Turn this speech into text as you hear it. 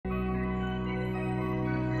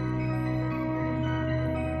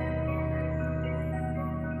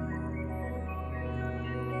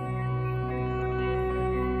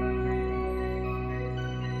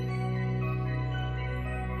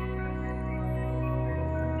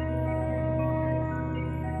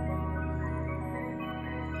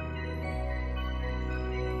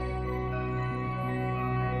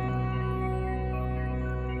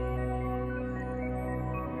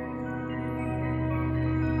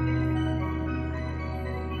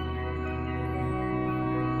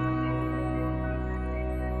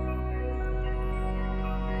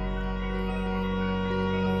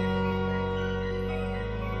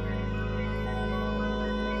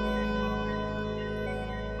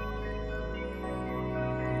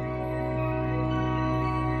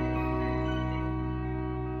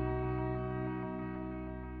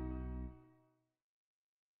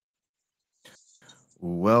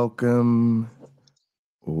Welcome,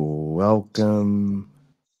 welcome,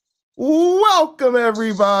 welcome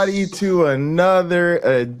everybody to another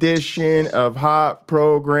edition of Hot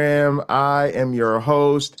Program. I am your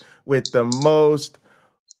host with the most,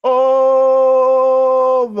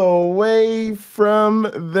 all the way from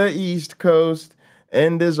the East Coast.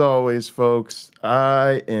 And as always, folks,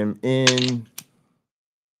 I am in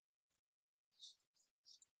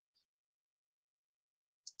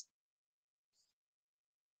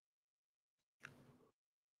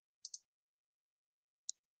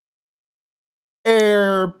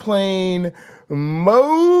airplane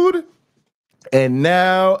mode. And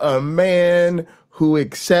now a man who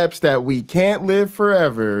accepts that we can't live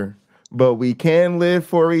forever, but we can live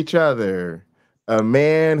for each other. A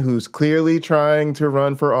man who's clearly trying to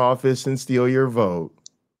run for office and steal your vote.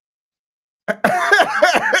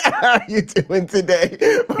 How are you doing today,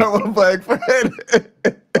 my black friend?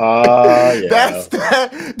 Yeah.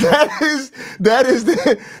 That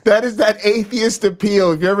is that atheist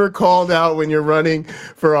appeal. If you ever called out when you're running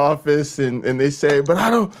for office and they say, but I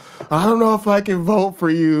don't know if I can vote for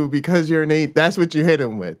you because you're an atheist. That's what you hit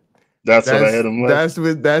him with. That's what I hit him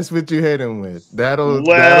with. That's what you hit him with. That'll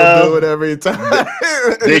do it every time.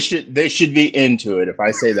 They should be into it. If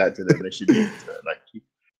I say that to them, they should be into it. Like,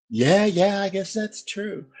 yeah, I guess that's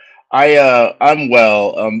true. I'm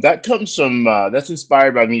well. That comes from that's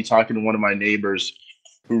inspired by me talking to one of my neighbors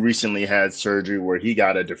who recently had surgery where he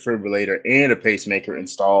got a defibrillator and a pacemaker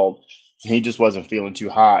installed. He just wasn't feeling too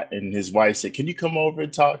hot, and his wife said, "Can you come over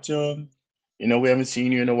and talk to him? You know, we haven't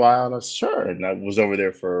seen you in a while." And I said, "Sure." And I was over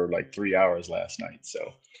there for like 3 hours last night.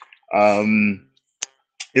 So,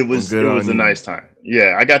 it was a nice time.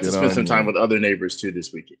 Yeah, I got to spend some time with other neighbors too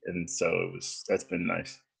this week, and so that's been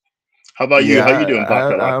nice. How about you? How you doing,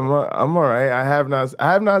 Pakman? I'm all right. I have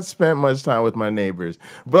not spent much time with my neighbors,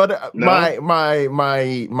 but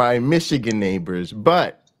my Michigan neighbors.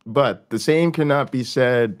 But the same cannot be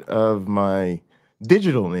said of my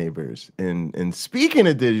digital neighbors. And speaking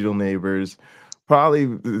of digital neighbors, probably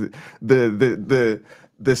the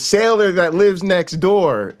sailor that lives next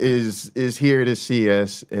door is here to see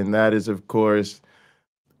us, and that is of course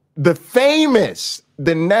the famous,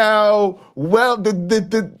 the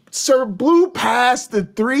Sir blew past the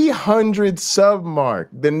 300 sub mark,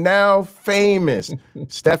 the now famous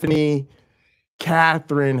Stephanie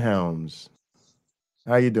Catherine Helms.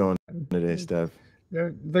 How you doing today, Steph?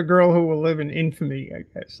 The girl who will live in infamy, I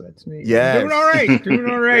guess that's me. Yes. Doing all right. Doing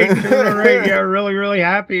all right. Yeah, really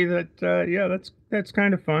happy that that's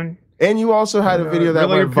kind of fun. And you also had a video that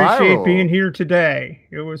really went viral. Appreciate being here today.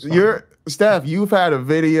 It was fun. Steph, you've had a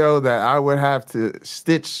video that I would have to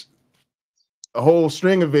stitch a whole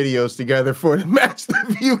string of videos together for the master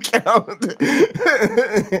view count.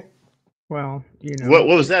 Well, you know, what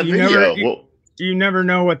was that video? You never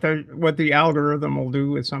know what the algorithm will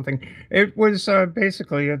do with something. It was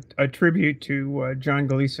basically a tribute to John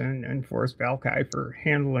Gleason and Forrest Valkai for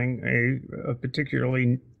handling a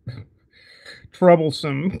particularly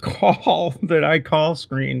troublesome call that I call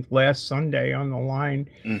screened last Sunday on the line.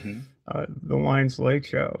 The Line's Late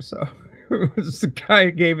Show. So it was the guy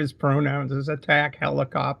who gave his pronouns as attack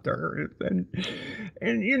helicopter,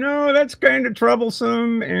 and you know that's kind of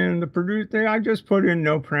troublesome. And the producer, I just put in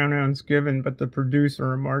no pronouns given, but the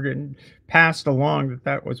producer Morgan passed along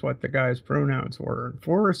that was what the guy's pronouns were. And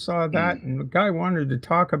Forrest saw that, and the guy wanted to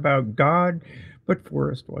talk about God, but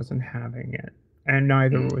Forrest wasn't having it, and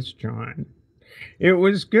neither was John. It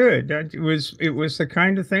was good. It was the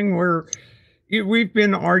kind of thing where we've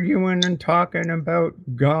been arguing and talking about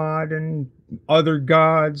God and other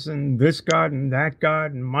gods and this God and that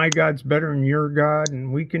God and my God's better than your God,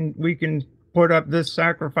 and we can put up this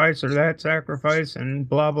sacrifice or that sacrifice and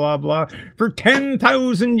blah blah blah for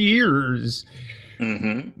 10,000 years.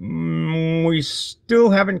 We still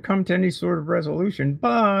haven't come to any sort of resolution,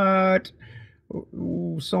 but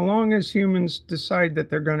so long as humans decide that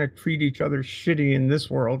they're going to treat each other shitty in this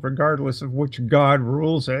world, regardless of which God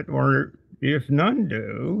rules it, or if none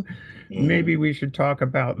do, maybe we should talk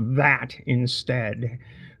about that instead.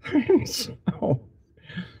 So,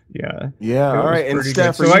 yeah. All right. And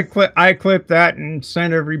Steph, so I clipped that and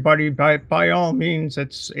sent everybody. By all means,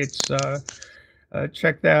 it's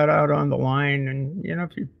check that out on the line. And you know,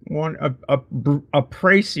 if you want a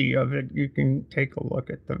précis of it, you can take a look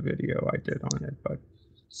at the video I did on it. But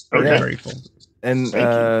okay. Grateful. And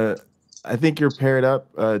I think you're paired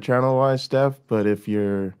up channel wise, Steph. But if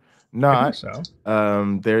you're not, so.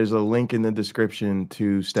 There's a link in the description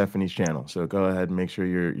to Stephanie's channel. So go ahead and make sure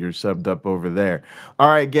you're subbed up over there. All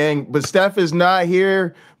right, gang. But Steph is not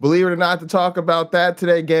here, believe it or not, to talk about that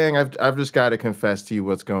today, gang. I've just got to confess to you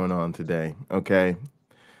what's going on today. Okay.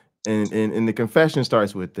 And the confession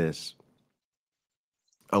starts with this.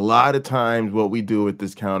 A lot of times what we do with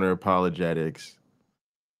this counter apologetics,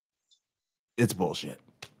 it's bullshit.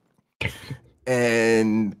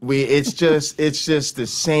 And it's just the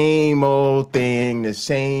same old thing, the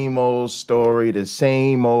same old story, the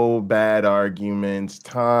same old bad arguments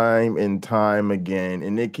time and time again.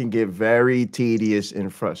 And it can get very tedious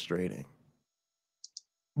and frustrating.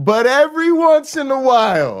 But every once in a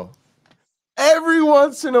while,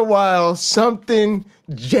 something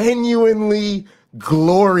genuinely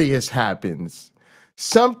glorious happens.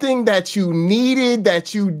 Something that you needed,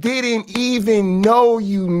 that you didn't even know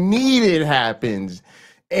you needed happens.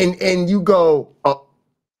 And you go, oh,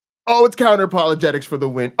 it's counter apologetics for the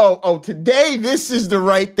win. Oh, today this is the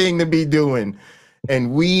right thing to be doing.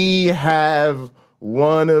 And we have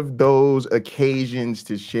one of those occasions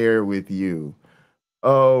to share with you.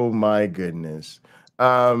 Oh my goodness.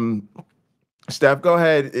 Steph, go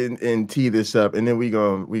ahead and tee this up, and then we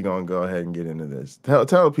gonna go ahead and get into this.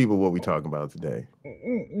 Tell people what we talking about today.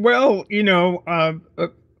 Well, you know,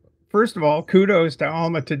 first of all, kudos to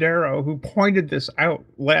Alma Tadero, who pointed this out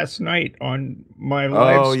last night on my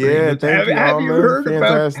live stream. Yeah, thank you, have you heard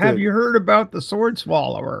Fantastic. about? Have you heard about the sword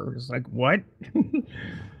swallower? It's like, what?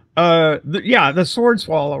 The sword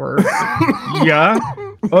swallower. Yeah,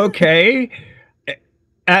 okay.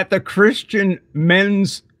 At the Christian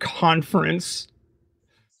Men's Conference,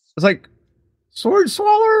 it's like, sword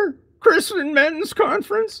swallower, Christian Men's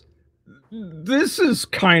Conference. This is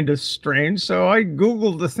kind of strange. So I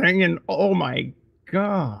googled the thing, and oh my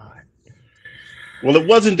god! Well, it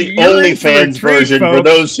wasn't the OnlyFans version for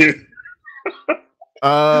those who.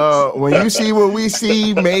 When you see what we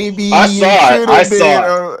see, maybe I saw it.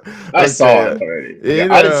 I saw it already.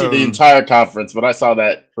 I didn't see the entire conference, but I saw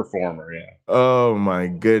that performer. Yeah. Oh my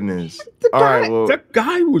goodness! The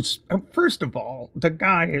guy was, first of all, the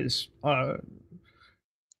guy is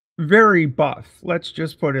very buff. Let's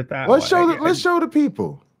just put it that way. Let's show the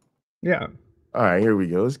people. Yeah. All right, here we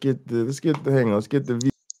go. Let's get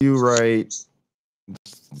the view right.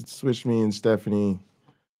 Switch me and Stephanie.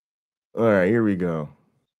 All right, here we go.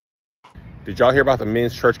 Did y'all hear about the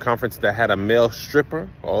men's church conference that had a male stripper?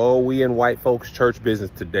 Oh, we in white folks church business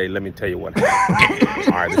today. Let me tell you what happened.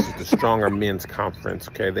 All right, this is the Stronger Men's Conference,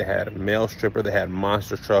 okay? They had a male stripper, they had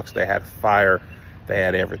monster trucks, they had fire, they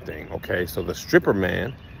had everything, okay? So the stripper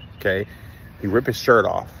man, okay, he ripped his shirt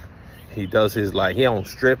off. He does his, like, he don't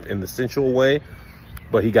strip in the sensual way,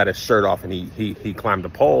 but he got his shirt off and he climbed a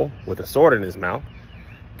pole with a sword in his mouth,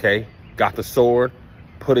 okay? Got the sword,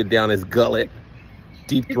 put it down his gullet,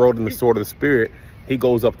 deep-throating the sword of the spirit. He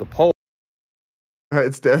goes up the pole.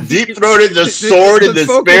 Deep-throated the sword in the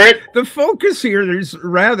spirit. The focus here is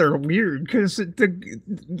rather weird because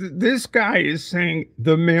this guy is saying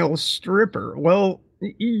the male stripper. Well,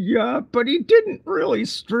 yeah, but he didn't really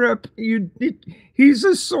strip. He's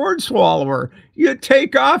a sword swallower. You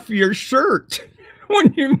take off your shirt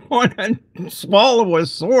when you want to swallow a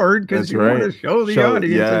sword because you want to show the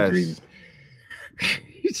audience. Yes.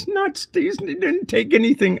 He didn't take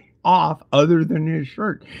anything off other than his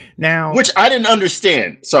shirt. Now, which I didn't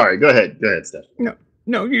understand. Sorry, go ahead, Steph.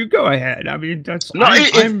 No, you go ahead. I mean, that's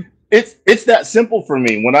it's that simple for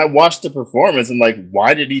me. When I watched the performance, I'm like,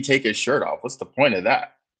 why did he take his shirt off? What's the point of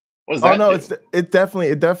that? It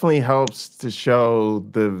definitely helps to show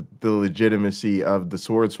the legitimacy of the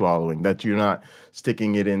sword swallowing, that you're not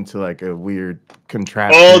sticking it into like a weird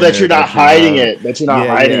contraption. Oh, that you're not hiding it. That you're not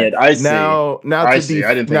hiding it. I see. Now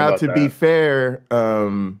to be fair,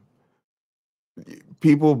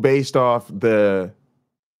 people based off the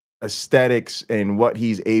aesthetics and what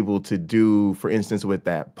he's able to do, for instance, with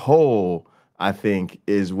that pole, I think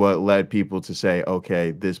is what led people to say,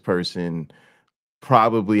 okay, this person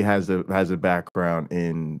probably has a background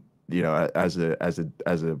in, you know, at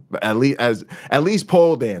least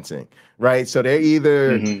pole dancing, right? So they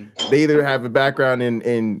either have a background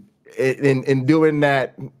in doing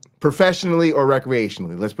that professionally or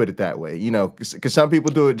recreationally. Let's put it that way, you know, because some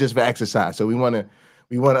people do it just for exercise. So we want to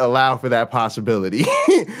allow for that possibility.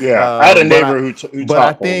 Yeah, I had a neighbor who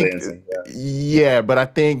taught pole dancing. Yeah, but I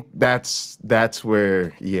think that's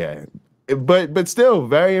where, but still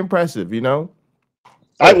very impressive, you know.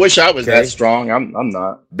 I wish I was that strong. I'm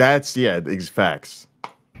not. That's facts.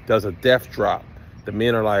 Does a death drop. The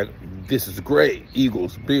men are like, this is great.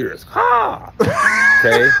 Eagles, beers. Ha!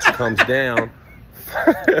 Okay, comes down.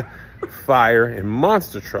 Fire and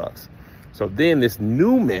monster trucks. So then this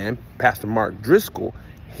new man, Pastor Mark Driscoll,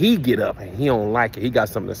 he get up and he don't like it. He got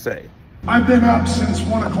something to say. I've been up since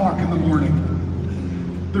 1 o'clock in the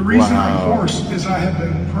morning. The reason I'm hoarse is I have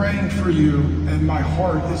been praying for you, and my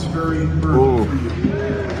heart is very burdened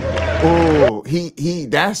for you.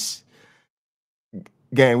 That's,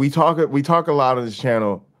 again, we talk a lot on this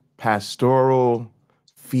channel, pastoral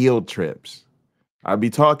field trips. I'll be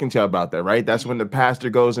talking to you about that, right? That's when the pastor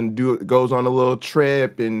goes on a little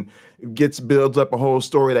trip and builds up a whole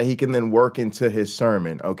story that he can then work into his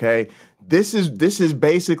sermon. Okay, this is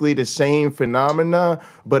basically the same phenomena,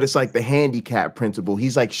 but it's like the handicap principle.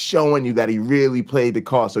 He's like showing you that he really played the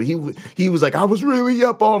cause. So he was like, I was really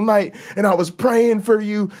up all night and I was praying for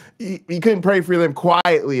you. He couldn't pray for them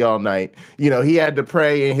quietly all night. You know, he had to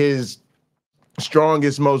pray in his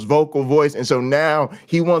strongest, most vocal voice, and so now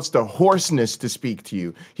he wants the hoarseness to speak to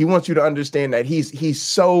you. He wants you to understand that he's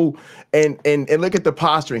so and look at the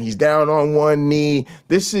posturing. He's down on one knee.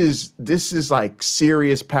 This is like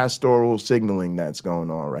serious pastoral signaling that's going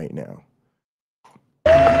on right now.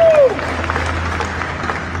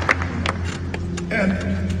 And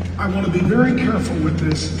I want to be very careful with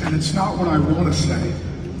this, and it's not what I want to say,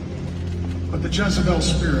 but the Jezebel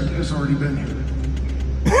spirit has already been here.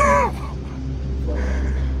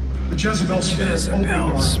 The Jezebel spirit.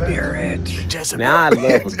 Now I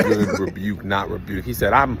love a good rebuke, not rebuke. He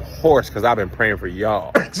said, I'm hoarse because I've been praying for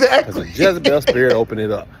y'all. Exactly. Because the Jezebel spirit opened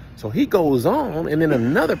it up. So he goes on, and then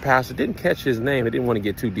another pastor didn't catch his name. He didn't want to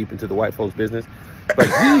get too deep into the white folks' business. But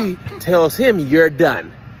he tells him, you're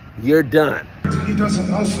done. You're done. He doesn't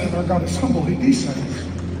ascend. Our God is humble. He descends.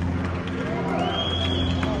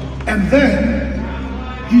 And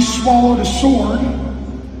then he swallowed a sword.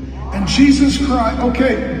 And Jesus cried,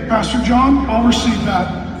 okay, Pastor John, I'll receive that.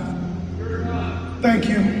 Thank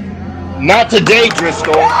you. Not today,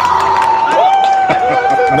 Driscoll.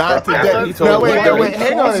 Not today. No, wait,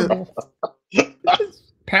 hang on.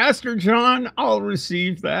 Pastor John, I'll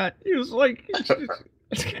receive that. He was like,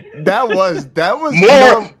 that was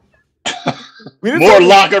more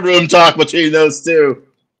locker room talk between those two.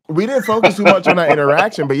 We didn't focus too much on that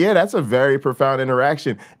interaction, but yeah, that's a very profound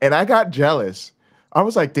interaction. And I got jealous. I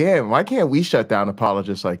was like, damn, why can't we shut down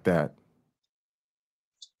apologists like that?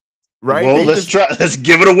 Right? Well, let's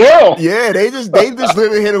give it a whirl. Yeah, they just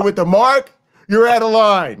literally hit it with the Mark, you're out of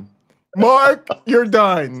line. Mark, you're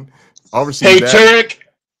done. I'll receive that.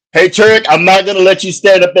 Hey, Turk, I'm not gonna let you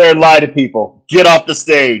stand up there and lie to people. Get off the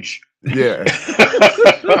stage. Yeah.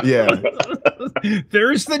 Yeah.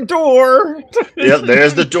 There's the door. Yep,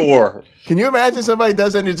 there's the door. Can you imagine somebody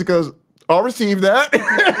does that and just goes, I'll receive that.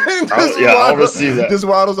 I'll receive that. Just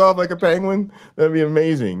waddles off like a penguin. That'd be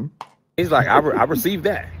amazing. He's like, I received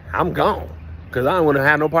that. I'm gone. Because I don't want to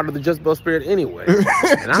have no part of the Jezebel spirit anyway.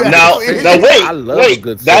 Now wait. I love wait, a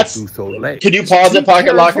good that's so late. Can you pause it,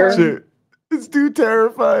 Pocket Locker? It's too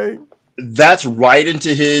terrifying. That's right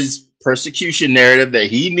into his persecution narrative that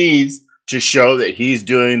he needs to show that he's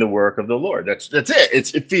doing the work of the Lord. That's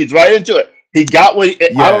it. It feeds right into it. He got what I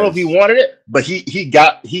don't know if he wanted it, but he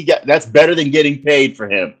got that's better than getting paid for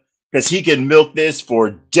him because he can milk this for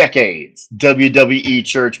decades. WWE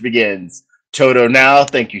church begins. Toto now,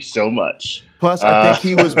 thank you so much. Plus, I think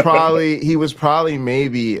he was probably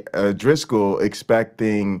maybe Driscoll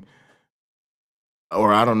expecting,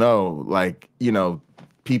 or I don't know, like, you know,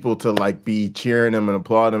 people to like be cheering him and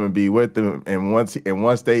applaud him and be with him. And once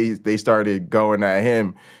they started going at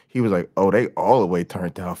him, he was like, "Oh, they all the way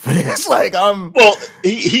turned out for this." Like, well,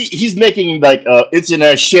 he's making like it's in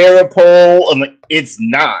a share a poll. I'm like, it's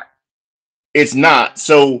not.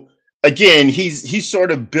 So again, he's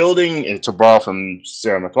sort of building, and to borrow from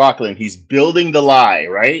Sarah McLachlan, he's building the lie,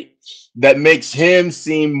 right? That makes him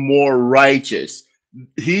seem more righteous.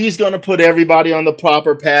 He's going to put everybody on the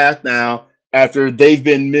proper path now after they've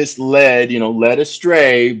been misled, led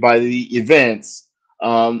astray by the events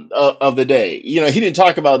of the day. He didn't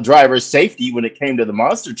talk about driver safety when it came to the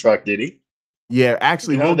monster truck, did he? Yeah,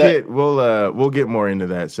 actually, we'll get more into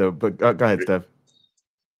that. So, but go ahead, Steph.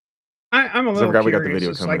 I'm a little curious. We got the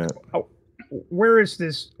video coming up. Where is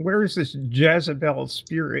this Jezebel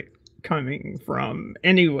spirit coming from?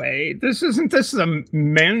 Anyway, isn't this a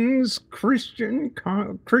men's Christian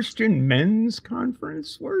men's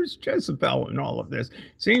conference? Where's Jezebel in all of this?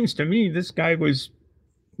 Seems to me this guy was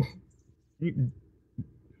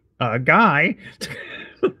a guy.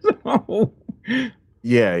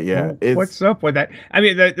 Yeah. What's up with that? I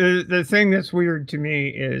mean, the thing that's weird to me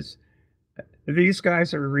is these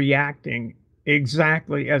guys are reacting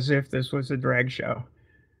exactly as if this was a drag show.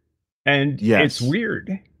 And It's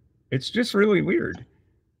weird. It's just really weird.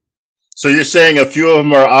 So you're saying a few of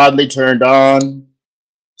them are oddly turned on?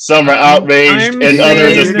 Some are outraged and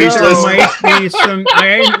others are speechless.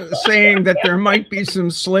 I'm saying that there might be some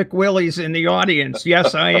slick willies in the audience.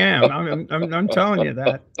 Yes, I am. I'm telling you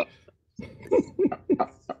that.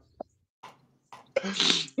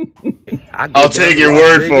 I'll take your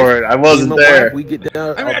word for it. I wasn't there. We get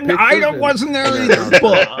down. I wasn't there either.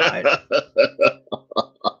 But...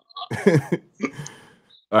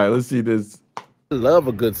 All right, let's see this. I love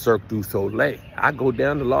a good Cirque du Soleil. I go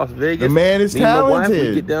down to Las Vegas. The man is talented. My wife,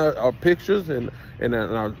 we get down our pictures and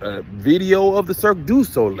our video of the Cirque du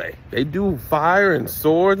Soleil. They do fire and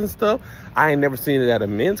swords and stuff. I ain't never seen it at a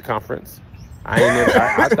men's conference.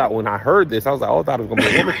 I thought when I heard this, I was like, oh, I thought it was gonna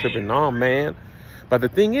be a woman stripping. No, man. But the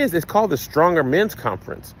thing is, it's called the Stronger Men's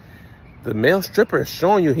Conference. The male stripper is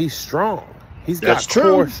showing you he's strong. He's got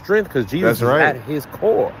core strength because Jesus is at his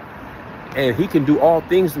core. And he can do all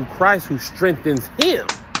things through Christ who strengthens him.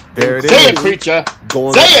 There it is. Say it, preacher.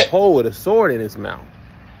 Going on the pole with a sword in his mouth.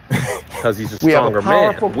 Because he's a stronger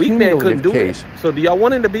man. Weak man couldn't do it. So do y'all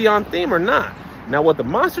want him to be on theme or not? Now, what the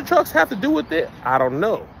monster trucks have to do with it, I don't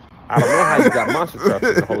know. I don't know how you got monster trucks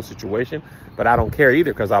in the whole situation, but I don't care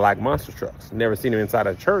either because I like monster trucks. Never seen him inside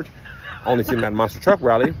a church. Only seen him at monster truck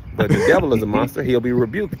rally. But the devil is a monster. He'll be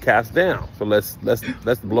rebuked, cast down. So let's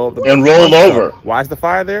blow up the and roll over. Why is the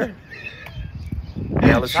fire there?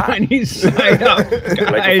 Hell is hot. Chinese side up,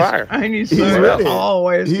 guys. Chinese side up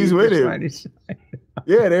always. He's with it.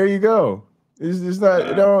 Yeah, there you go. It's not.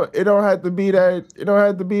 It don't have to be that. It don't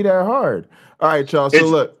have to be that hard. All right, y'all. So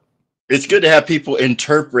look, it's good to have people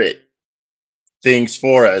interpret things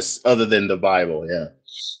for us other than the Bible. Yeah.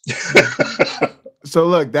 So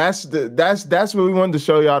look, that's what we wanted to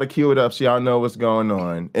show y'all to cue it up so y'all know what's going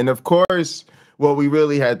on. And of course, what we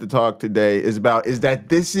really had to talk today is that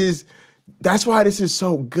that's why this is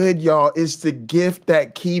so good, y'all. It's the gift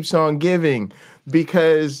that keeps on giving,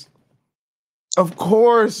 because of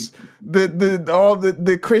course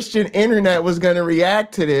the Christian internet was going to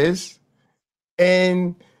react to this.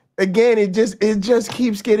 And again, it just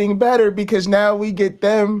keeps getting better because now we get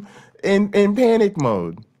them in panic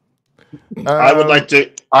mode. I would like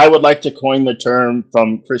to coin the term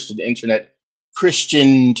from Christian internet, Christian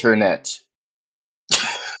internet.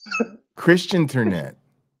 Christian internet.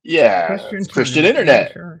 Yeah, Christian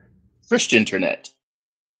internet. Sure. Christian internet.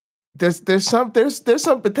 There's some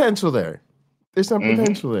potential there. There's some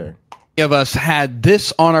potential there. Many of us had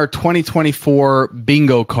this on our 2024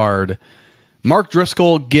 bingo card. Mark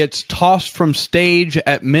Driscoll gets tossed from stage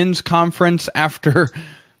at men's conference after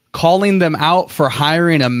calling them out for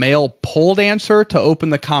hiring a male pole dancer to open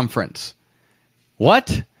the conference.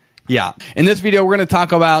 What? Yeah. In this video, we're going to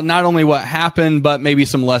talk about not only what happened, but maybe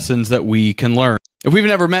some lessons that we can learn. If we've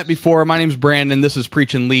never met before, my name's Brandon. This is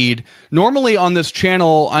Preach and Lead. Normally on this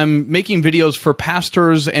channel, I'm making videos for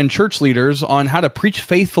pastors and church leaders on how to preach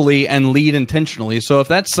faithfully and lead intentionally. So if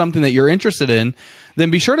that's something that you're interested in,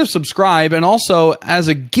 then be sure to subscribe. And also, as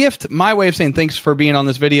a gift, my way of saying thanks for being on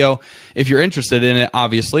this video, if you're interested in it,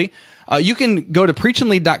 obviously, you can go to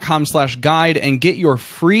preachandlead.com/guide and get your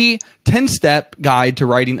free 10-step guide to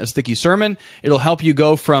writing a sticky sermon. It'll help you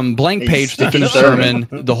go from blank page to finished sermon,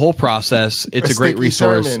 the whole process. It's a great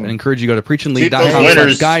resource. I encourage you to go to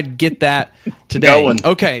preachandlead.com/guide. Get that today.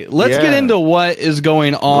 Okay, let's get into what is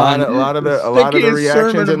going on. A lot of the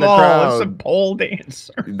reactions in the crowd. It's a pole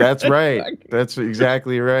dancer. That's right. That's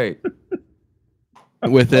exactly right.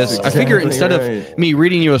 With this, I figure instead of me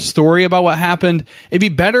reading you a story about what happened, it'd be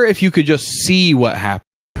better if you could just see what happened.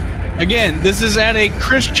 Again, this is at a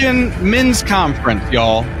Christian men's conference,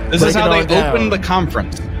 y'all. This is how they opened the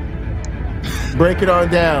conference. Break it on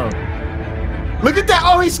down. Look at that!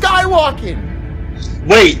 Oh, he's skywalking.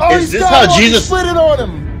 Wait, is this how Jesus split it on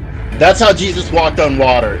him? That's how Jesus walked on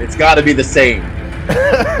water. It's got to be the same.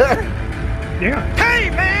 Yeah. Hey,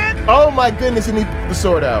 man! Oh my goodness! And he put the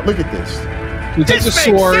sword out. Look at this. He takes the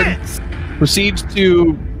sword, proceeds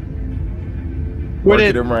to put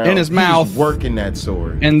it in his mouth. He's working that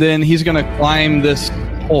sword. And then he's going to climb this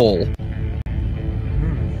pole.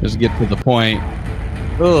 Just get to the point.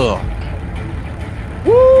 Ugh.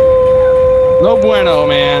 Woo! No bueno,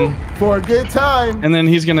 man. For a good time. And then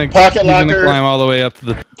he's going to climb all the way up to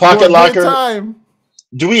the pocket locker.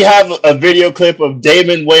 Do we have a video clip of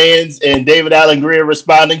Damon Wayans and David Allen Greer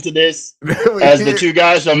responding to this as the two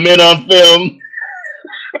guys from Men on Film?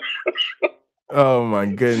 Oh my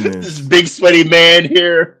goodness! This big sweaty man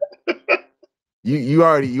here. You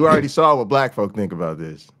already saw what black folk think about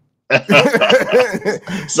this.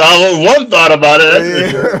 Saw what one thought about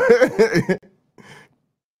it.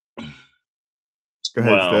 Go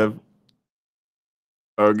ahead, Steph.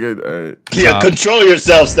 Oh, good. Yeah, control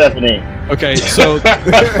yourself, Stephanie. Okay, so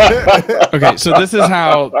this is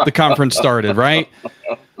how the conference started, right?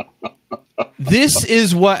 This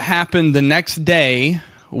is what happened the next day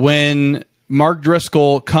when Mark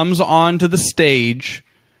Driscoll comes onto the stage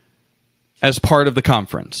as part of the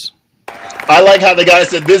conference. I like how the guy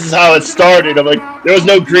said, "This is how it started." I'm like, there was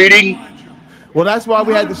no greeting. Well, that's why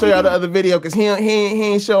we had to show y'all the other video, because he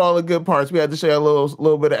ain't show all the good parts. We had to show you a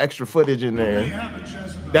little bit of extra footage in there.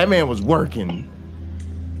 That man was working.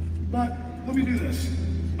 But let me do this.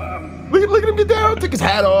 Look at him get down. Took his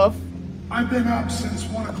hat off. I've been up since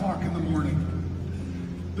 1 o'clock in the morning.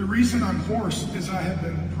 The reason I'm hoarse is I have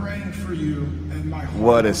been praying for you, and my heart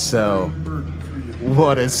What a sell.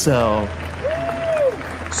 What a sell.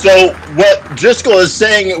 So what Driscoll is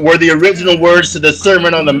saying were the original words to the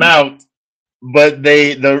Sermon on the Mount, but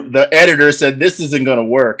the editor said this isn't going to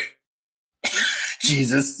work.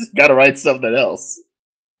 Jesus, got to write something else.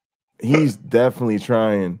 He's definitely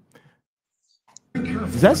trying.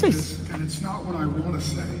 Does that say? And it's not what I want to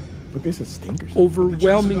say. But this is stinkers.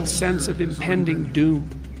 Overwhelming sense of impending doom.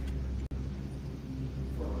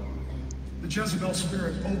 The Jezebel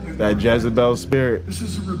spirit opened. That Jezebel spirit. This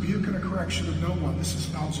is a rebuke and a correction of no one. This is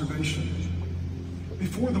an observation.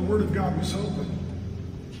 Before the Word of God was open,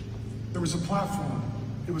 there was a platform.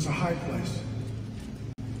 It was a high place.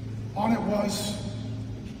 On it was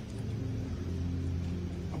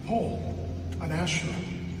a pole, an asherah.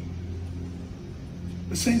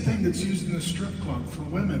 The same thing that's used in the strip club for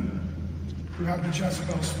women who have the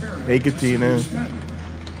Jezebel spirit. Hey, Katina.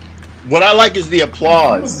 What I like is the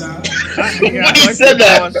applause. Yeah, He said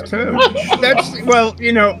that. Too. That's, well,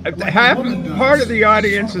 you know, part of the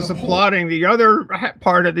audience is applauding. The other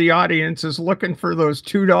part of the audience is looking for those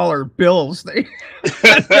 $2 bills. They,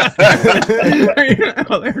 you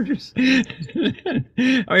know, they're just. I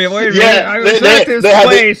mean, wait a minute. I was at this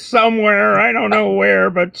place somewhere. I don't know where,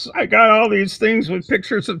 but I got all these things with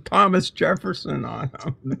pictures of Thomas Jefferson on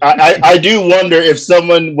them. I do wonder if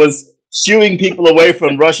someone was shooing people away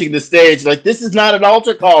from rushing the stage. Like, this is not an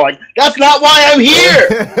altar call. Like, that's not why I'm here.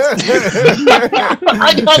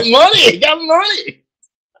 I got money. I got money.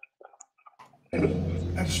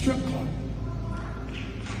 At a strip club.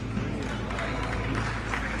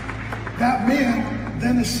 That man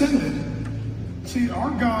then ascended. See,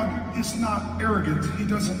 our God is not arrogant. He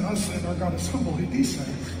doesn't ascend. Our God is humble. He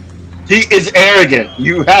descends. He is arrogant.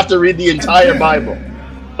 You have to read the entire Bible.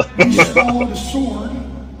 He swallowed a sword.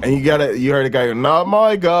 And you heard a guy go, "Not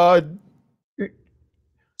my God."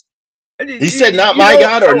 He said, "Not my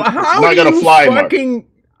God," or "Not gonna fly."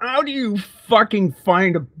 How do you fucking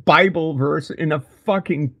find a Bible verse in a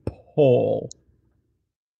fucking poll?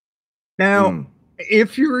 Now,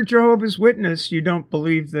 if you're a Jehovah's Witness, you don't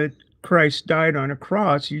believe that Christ died on a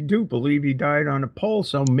cross. You do believe he died on a pole.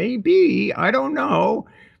 So maybe, I don't know,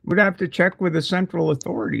 we'd have to check with the central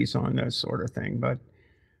authorities on this sort of thing, but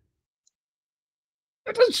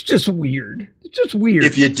it's just weird. It's just weird.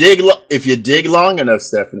 If you dig long enough,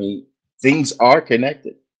 Stephanie, things are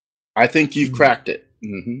connected. I think you've cracked it.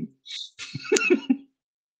 And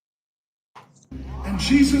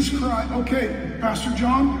Jesus Christ. Okay, Pastor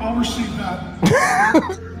John, I'll receive that.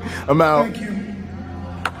 I'm out. Thank you.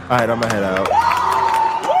 All right, I'm gonna head out.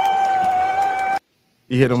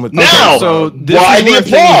 You hit him with now. So this why is the where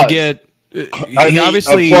applause? He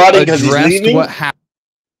obviously addressed what happened.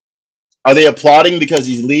 Are they applauding because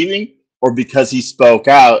he's leaving, or because he spoke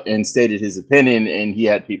out and stated his opinion, and he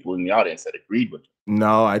had people in the audience that agreed with him?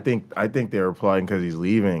 No, I think they're applauding because he's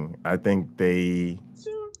leaving. I think they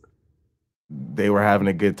were having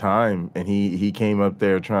a good time, and he came up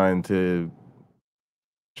there trying.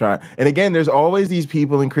 And again, there's always these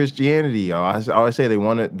people in Christianity. I always say they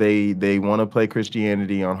want to play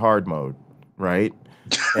Christianity on hard mode, right?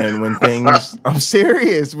 And when things, I'm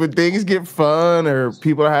serious, when things get fun or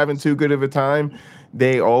people are having too good of a time,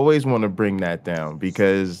 they always want to bring that down,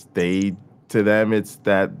 because to them it's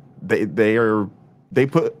that they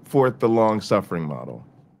put forth the long suffering model.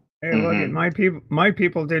 Hey, look at my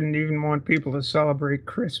people didn't even want people to celebrate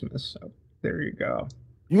Christmas. So there you go.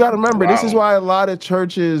 You got to remember, this is why a lot of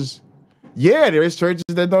churches, there's churches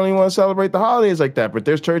that don't even want to celebrate the holidays like that. But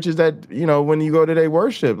there's churches that, you know, when you go to their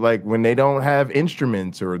worship, like when they don't have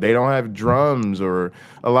instruments or they don't have drums or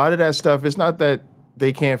a lot of that stuff, it's not that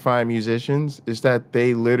they can't find musicians. It's that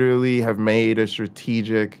they literally have made a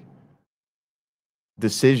strategic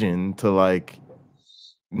decision to like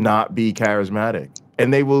not be charismatic.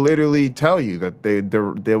 And they will literally tell you that they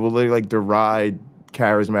will literally like deride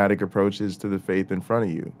charismatic approaches to the faith in front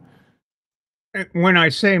of you. When I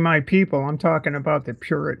say my people, I'm talking about the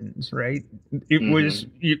Puritans, right?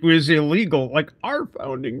 It was illegal. Like our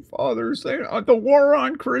founding fathers, the war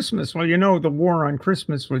on Christmas. Well, you know, the war on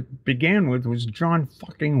Christmas began with was John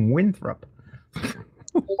fucking Winthrop.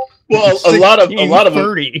 Well, a lot of a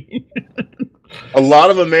lot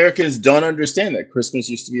of Americans don't understand that Christmas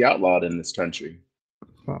used to be outlawed in this country.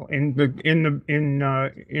 Well, in the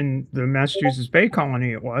Massachusetts Bay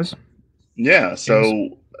Colony, it was. Yeah.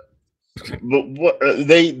 So. But what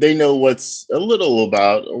they know what's a little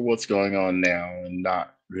about or what's going on now, and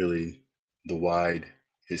not really the wide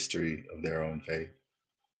history of their own faith.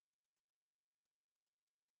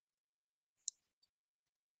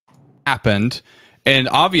 Happened, and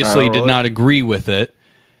obviously did not agree with it.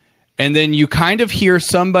 And then you kind of hear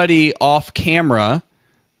somebody off camera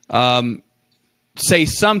say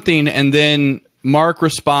something, and then Mark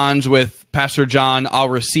responds with, "Pastor John, I'll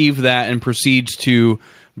receive that," and proceeds to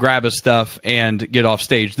grab his stuff and get off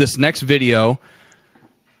stage. This next video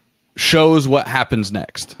shows what happens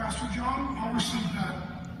next. Pastor John, I'll receive that.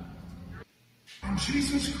 And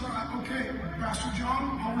Jesus Christ, okay, Pastor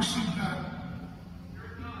John, I'll receive that.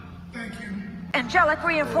 Thank you. Angelic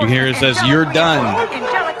reinforcement. You hear it says, "You're done."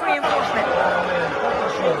 Angelic reinforcement.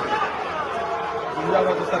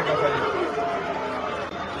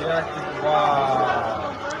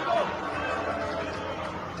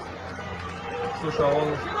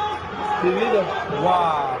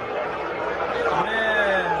 Wow.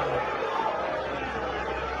 Man.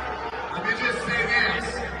 Let me just say this.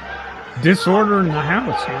 Disorder in the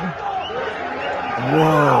house, yeah.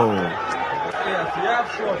 Whoa. Yes,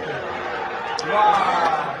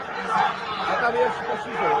 wow.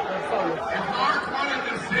 If Mark wanted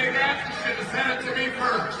to say that, he should have said it to me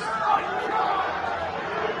first.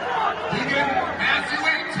 He didn't. Matthew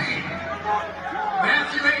 18.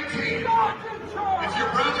 Matthew 18. If your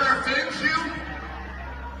brother offends you,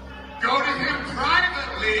 go to him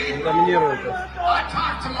privately. I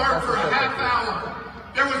talked to Mark for a half hour.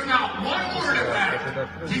 There was not one word of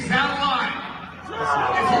that. He's out of line.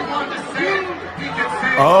 If he wanted to say it, he could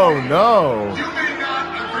say it. Oh, no. You may not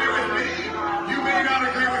agree with me. You may not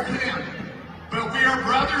agree with him. But we are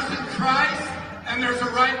brothers in Christ, and there's a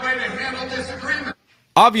right way to handle disagreement.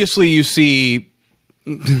 Obviously, you see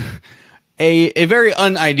a very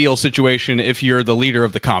unideal situation if you're the leader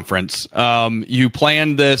of the conference. You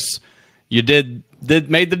planned this. You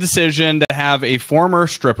made the decision to have a former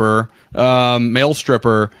stripper, male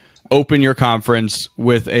stripper, open your conference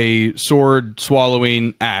with a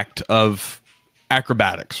sword-swallowing act of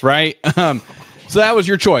acrobatics, right? So that was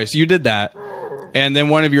your choice. You did that. And then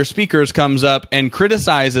one of your speakers comes up and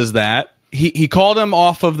criticizes that. He called him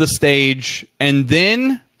off of the stage, and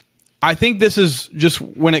then I think this is just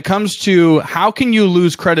when it comes to how can you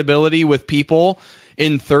lose credibility with people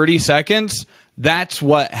in 30 seconds, that's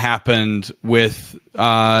what happened with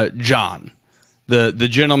John, the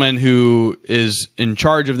gentleman who is in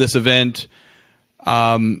charge of this event,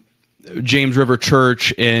 James River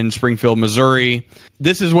Church in Springfield, Missouri.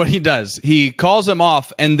 This is what he does. He calls him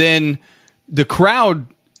off, and then the crowd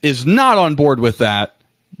is not on board with that,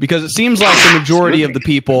 because it seems like the majority of the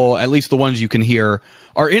people, at least the ones you can hear,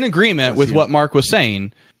 are in agreement with what Mark was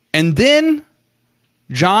saying. And then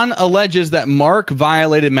John alleges that Mark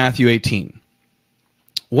violated Matthew 18.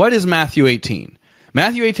 What is Matthew 18?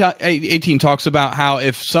 Matthew 18 talks about how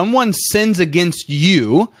if someone sins against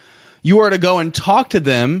you, you are to go and talk to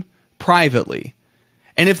them privately.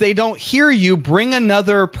 And if they don't hear you, bring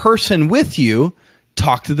another person with you,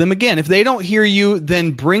 talk to them again. If they don't hear you,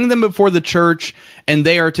 then bring them before the church, and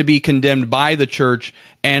they are to be condemned by the church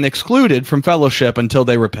and excluded from fellowship until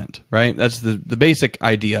they repent, right? That's the basic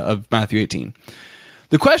idea of Matthew 18.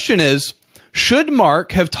 The question is, should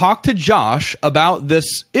Mark have talked to Josh about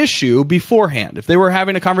this issue beforehand? If they were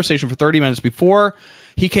having a conversation for 30 minutes before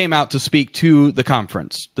he came out to speak to the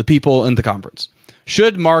conference, the people in the conference,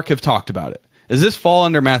 should Mark have talked about it? Does this fall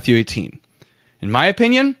under Matthew 18? In my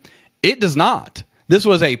opinion, it does not. This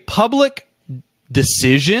was a public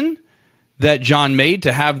decision that John made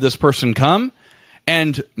to have this person come,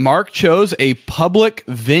 and Mark chose a public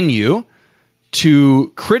venue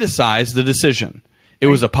to criticize the decision. It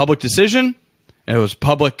was a public decision, and it was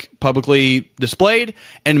publicly displayed,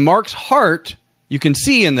 and Mark's heart, you can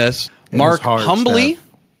see in this, Mark humbly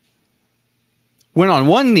went on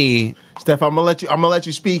one knee. Steph, I'm gonna let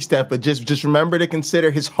you speak, Steph, but just remember to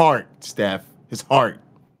consider his heart, Steph. His heart.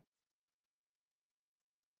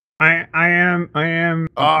 I am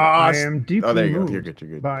deeply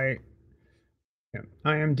moved by. Yeah,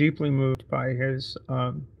 I am deeply moved by his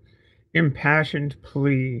impassioned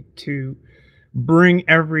plea to bring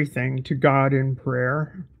everything to God in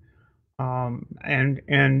prayer.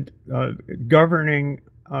 and governing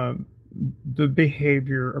the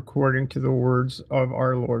behavior according to the words of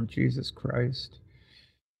our Lord Jesus Christ.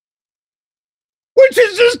 Which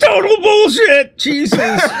is just total bullshit, Jesus.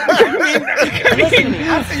 I'm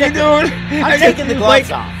taking the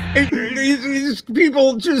gloves off. These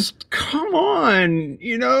people just come on,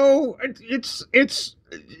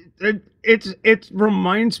 it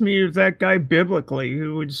reminds me of that guy biblically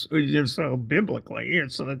who was so biblically.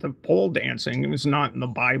 It's the pole dancing. It was not in the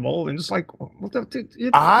Bible, and it's like,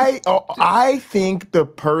 I think the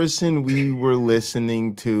person we were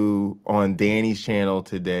listening to on Danny's channel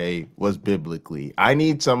today was biblically. I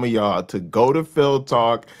need some of y'all to go to Phil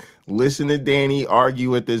Talk, listen to Danny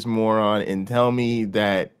argue with this moron, and tell me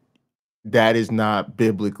that is not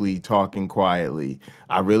biblically talking quietly.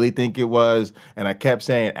 I really think it was. And I kept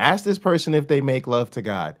saying, ask this person if they make love to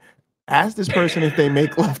God. Ask this person if they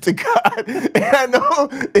make love to God. And I know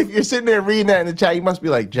if you're sitting there reading that in the chat, you must be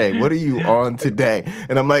like, Jay, what are you on today?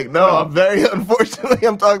 And I'm like, no, unfortunately,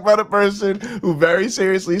 I'm talking about a person who very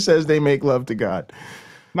seriously says they make love to God.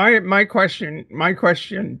 My question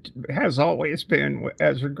has always been,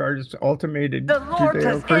 as regards to ultimated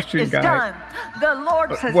Judeo-Christian guy, the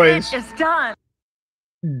Lord says it is done.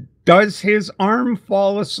 Does his arm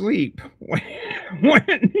fall asleep when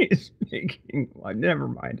he's speaking? Well, never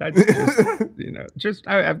mind. I just,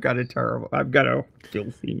 I've got a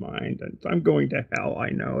filthy mind, and I'm going to hell.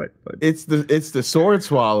 I know it, but it's the sword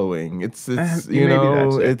swallowing. It's definitely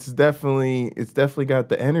got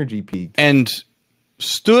the energy peak. And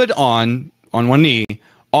stood on one knee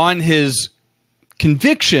on his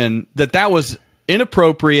conviction that was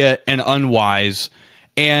inappropriate and unwise,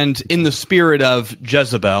 and in the spirit of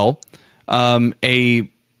Jezebel,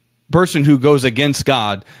 a person who goes against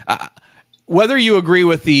God. Whether you agree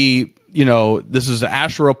with the, this is an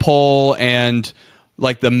Asherah pole and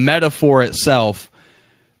like the metaphor itself,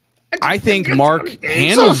 I think Mark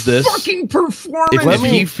handles this. Fucking performance. If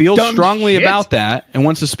he feels strongly about that and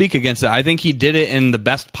wants to speak against it, I think he did it in the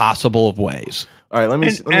best possible of ways. All right, let me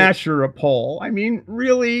Asherah pole. I mean,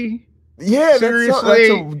 really? Yeah,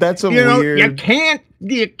 seriously. That's a weird. You can't.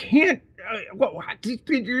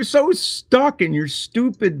 You're so stuck in your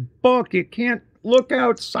stupid book. You can't look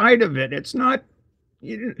outside of it. It's not.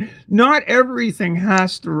 Not everything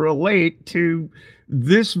has to relate to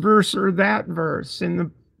this verse or that verse in the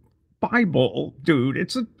Bible, dude.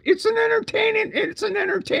 It's an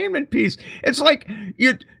entertainment piece. It's like,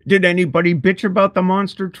 did anybody bitch about the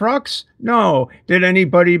monster trucks? No. Did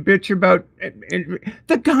anybody bitch about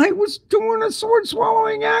the guy was doing a sword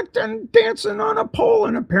swallowing act and dancing on a pole,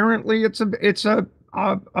 and apparently it's a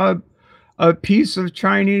piece of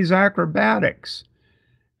Chinese acrobatics.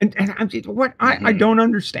 And I don't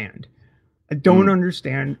understand. I don't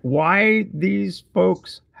understand why these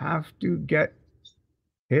folks have to get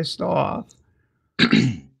pissed off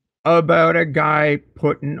about a guy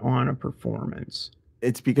putting on a performance.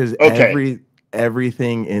 It's because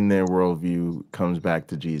everything in their worldview comes back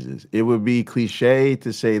to Jesus. It would be cliche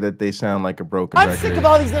to say that they sound like a broken record. I'm sick of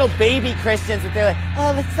all these little baby Christians that they're like,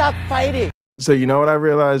 oh, let's stop fighting. So you know what I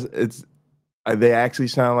realized? They actually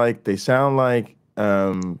sound like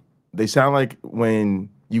when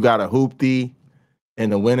you got a hoopty in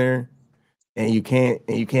the winter and you can't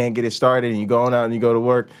get it started, and you going out and you go to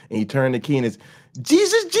work and you turn the key and it's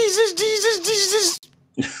Jesus, Jesus, Jesus, Jesus.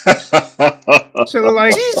 So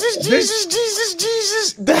like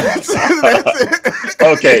Jesus. That's it.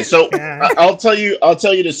 Okay, so I'll tell you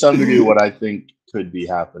to some degree what I think could be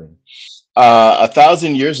happening.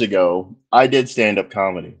 1,000 years ago, I did stand-up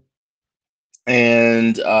comedy,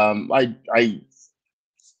 and I'm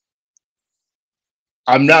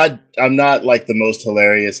not like the most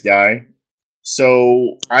hilarious guy.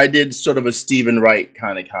 So I did sort of a Stephen Wright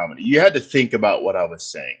kind of comedy. You had to think about what I was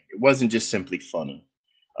saying. It wasn't just simply funny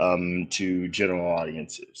to general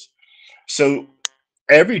audiences. So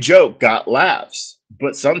every joke got laughs,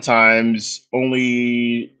 but sometimes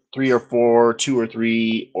only 3 or 4, 2 or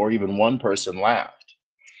 3, or even one person laughed.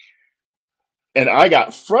 And I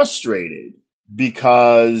got frustrated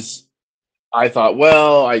because I thought,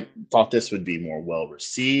 well, I thought this would be more well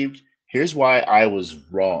received. Here's why I was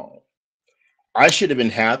wrong. I should have been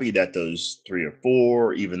happy that those 3 or 4,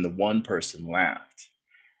 or even the one person laughed.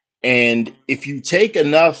 And if you take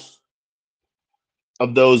enough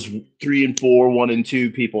of those 3 and 4, 1 and 2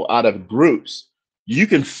 people out of groups, you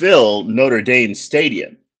can fill Notre Dame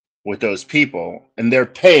Stadium with those people, and they're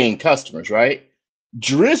paying customers, right?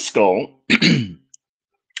 Driscoll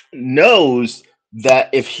knows that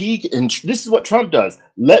if he, and this is what Trump does,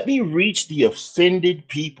 let me reach the offended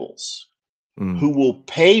peoples who will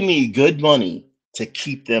pay me good money to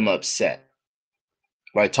keep them upset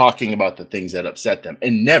by talking about the things that upset them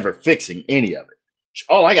and never fixing any of it.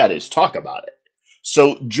 All I got is talk about it.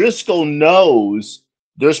 So Driscoll knows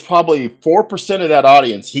there's probably 4% of that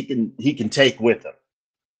audience he can take with him.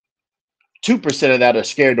 2% of that are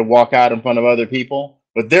scared to walk out in front of other people,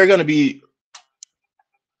 but they're going to be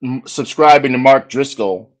subscribing to Mark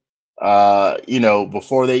Driscoll,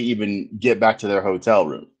 before they even get back to their hotel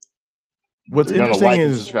room. What's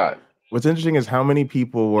interesting is how many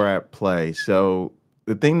people were at play. So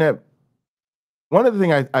one of the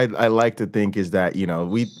things I like to think is that,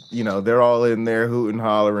 they're all in there hooting,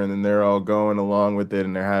 hollering, and they're all going along with it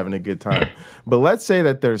and they're having a good time. But let's say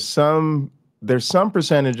that there's some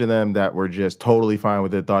percentage of them that were just totally fine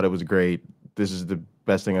with it, thought it was great. This is the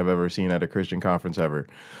best thing I've ever seen at a Christian conference ever.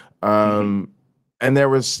 And there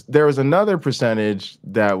was another percentage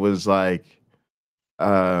that was like,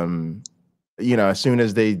 as soon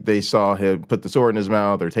as they saw him put the sword in his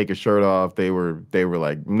mouth or take his shirt off, they were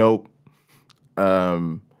like, nope.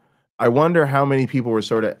 I wonder how many people were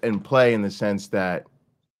sort of in play in the sense that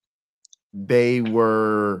they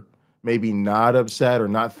were maybe not upset or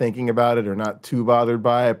not thinking about it or not too bothered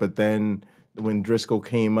by it. But then when Driscoll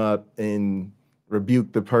came up and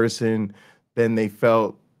rebuked the person, then they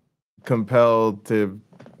felt compelled to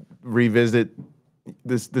revisit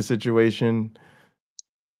the situation.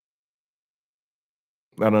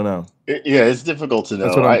 I don't know. Yeah, it's difficult to know.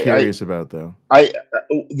 That's what I'm curious about, though.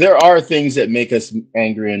 There are things that make us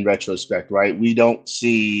angry in retrospect, right? We don't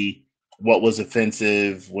see what was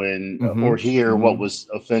offensive or hear what was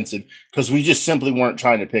offensive because we just simply weren't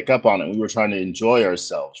trying to pick up on it. We were trying to enjoy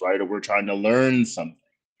ourselves, right? Or we're trying to learn something.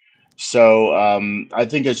 So I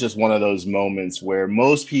think it's just one of those moments where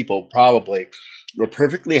most people probably were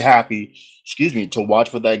perfectly happy, to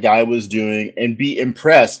watch what that guy was doing and be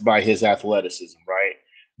impressed by his athleticism, right?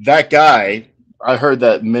 That guy, I heard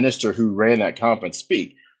that minister who ran that conference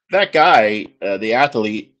speak. That guy, the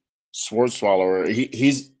athlete, sword swallower,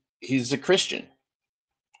 he's a Christian.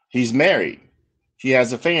 He's married. He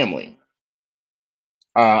has a family.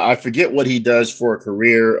 I forget what he does for a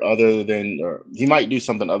career other than, or he might do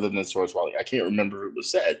something other than sword swallowing. I can't remember who it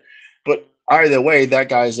was said. But either way, that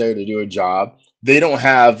guy's there to do a job. They don't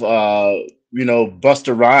have,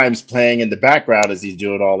 Busta Rhymes playing in the background as he's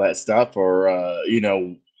doing all that stuff, or,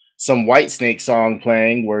 some Whitesnake song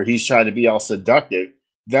playing where he's trying to be all seductive.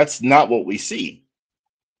 That's not what we see.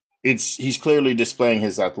 He's clearly displaying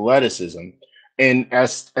his athleticism. And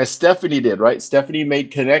as Stephanie did, right? Stephanie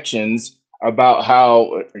made connections about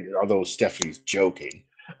how, although Stephanie's joking,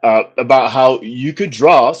 about how you could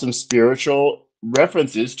draw some spiritual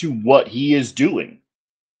references to what he is doing,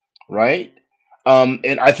 right?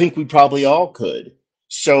 And I think we probably all could.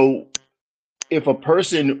 So if a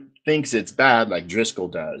person thinks it's bad like Driscoll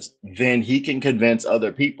does, then he can convince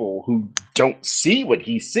other people who don't see what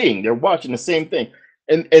he's seeing. They're watching the same thing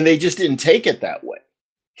and they just didn't take it that way.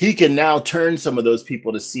 He can now turn some of those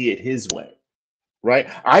people to see it his way, right?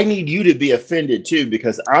 I need you to be offended too,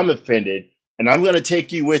 because I'm offended, and I'm going to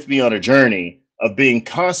take you with me on a journey of being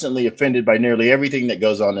constantly offended by nearly everything that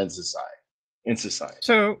goes on in society.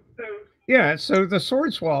 So the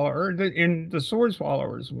sword swallower, in the sword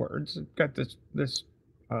swallower's words, got a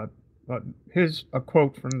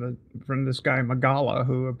quote from this guy Magala,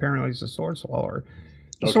 who apparently is a sword swallower.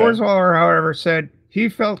 The sword swallower, however, said he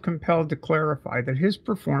felt compelled to clarify that his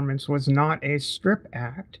performance was not a strip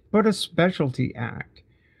act, but a specialty act.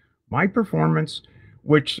 My performance,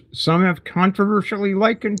 which some have controversially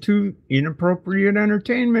likened to inappropriate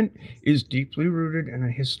entertainment, is deeply rooted in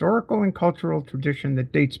a historical and cultural tradition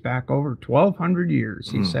that dates back over 1,200 years,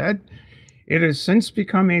 he said. It has since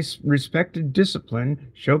become a respected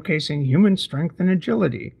discipline, showcasing human strength and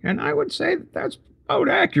agility. And I would say that's about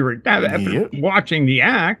accurate. After watching the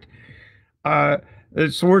act, the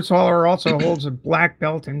sword swallower also holds a black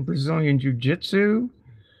belt in Brazilian Jiu-Jitsu.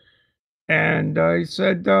 And he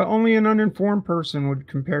said only an uninformed person would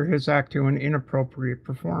compare his act to an inappropriate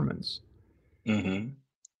performance.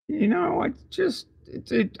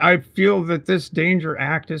 I feel that this Danger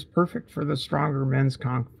Act is perfect for the Stronger Men's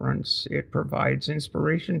Conference. It provides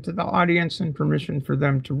inspiration to the audience and permission for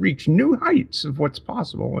them to reach new heights of what's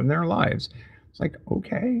possible in their lives. It's like,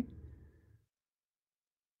 okay.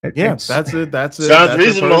 That's a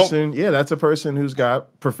person. Yeah, that's a person who's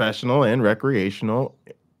got professional and recreational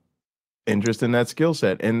interest in that skill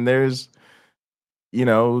set. And there's,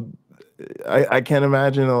 I can't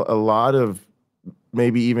imagine a lot of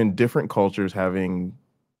maybe even different cultures having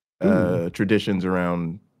traditions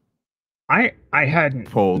around I hadn't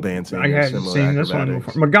pole dancing. I hadn't seen this one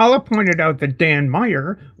before. Magala pointed out that Dan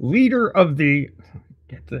Meyer, leader of the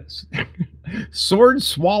Sword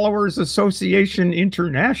Swallowers Association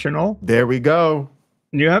International. There we go.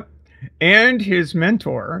 Yep. And his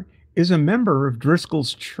mentor is a member of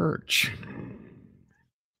Driscoll's church.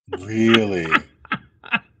 Really?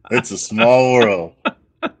 It's a small world.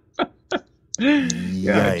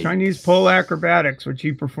 Yeah, Chinese pole acrobatics, which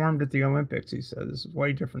he performed at the Olympics. He said this is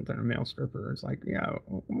way different than a male stripper. It's like, yeah,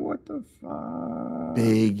 what the fuck?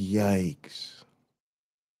 Big yikes.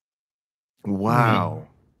 Wow.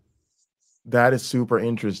 That is super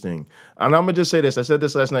interesting. And I'm gonna just say this. I said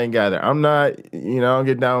this last night in Gather. I'm not, I don't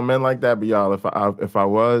get down with men like that, but y'all, if I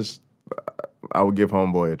was, I would give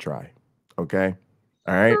homeboy a try. Okay?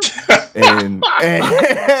 All right. and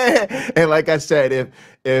like I said,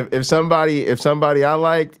 if somebody I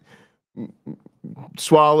liked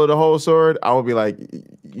swallow the whole sword, I would be like,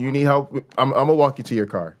 you need help? I'm gonna walk you to your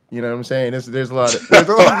car. You know what I'm saying? There's a lot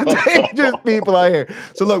of dangerous people out here.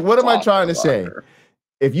 So look, what am I trying to say?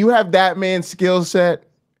 If you have that man's skill set,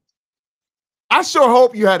 I sure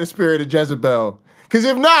hope you had a spirit of Jezebel. Because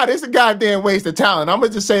if not, it's a goddamn waste of talent. I'm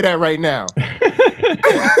gonna just say that right now.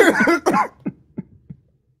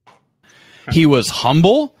 He was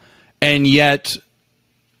humble, and yet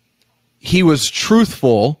he was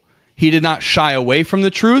truthful. He did not shy away from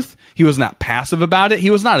the truth. He was not passive about it. He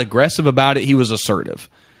was not aggressive about it. He was assertive.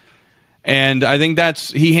 And I think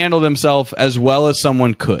he handled himself as well as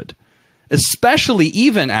someone could, especially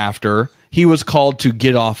even after he was called to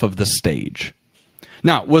get off of the stage.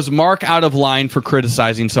 Now, was Mark out of line for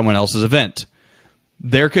criticizing someone else's event?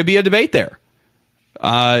 There could be a debate there.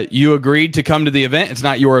 You agreed to come to the event. It's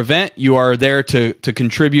not your event. You are there to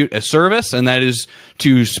contribute a service, and that is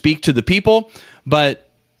to speak to the people. But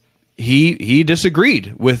he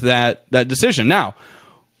disagreed with that decision. Now,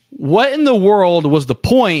 what in the world was the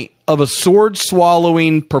point of a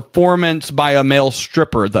sword-swallowing performance by a male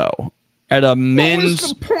stripper, though, at a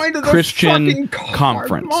men's Christian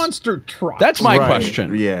conference? Monster truck. That's my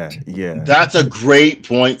question. Yeah. That's a great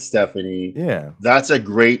point, Stephanie. Yeah. That's a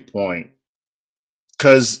great point.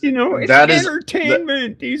 Because it's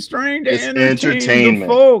entertainment. He's trying to entertain the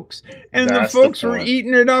folks, and the folks were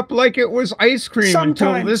eating it up like it was ice cream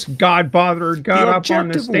until this godbothered got up on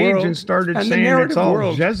the stage and started saying it's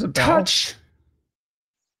all Jezebel.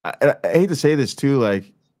 I hate to say this too,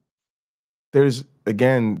 like they're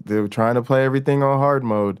trying to play everything on hard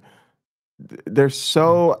mode. They're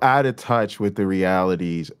so out of touch with the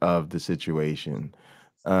realities of the situation.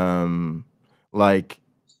 Like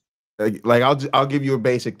I'll give you a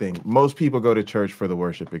basic thing. Most people go to church for the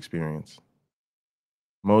worship experience.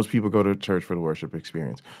 Most people go to church for the worship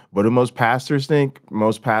experience. What do most pastors think?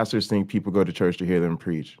 Most pastors think people go to church to hear them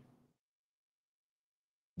preach.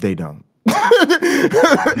 They don't.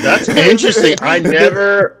 That's interesting.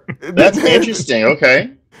 That's interesting. Okay.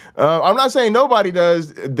 I'm not saying nobody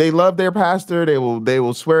does. They love their pastor. They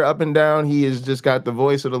will swear up and down he has just got the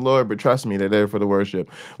voice of the Lord. But trust me, they're there for the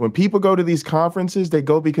worship. When people go to these conferences, they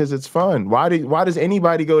go because it's fun. Why does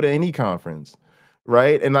anybody go to any conference,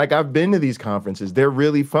 right? And like I've been to these conferences, they're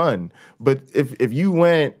really fun. But if you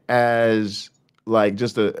went as like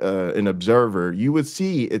just an observer, you would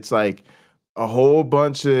see it's like a whole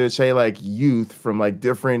bunch of, say, like youth from like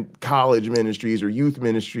different college ministries or youth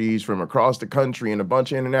ministries from across the country, and a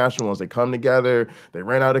bunch of international ones. They come together, they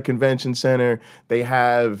rent out a convention center, they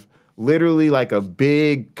have literally like a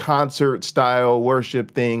big concert style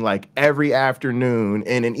worship thing like every afternoon,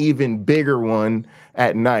 and an even bigger one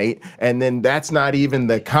at night. And then that's not even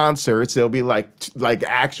the concerts. There'll be like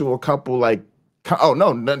actual couple like, oh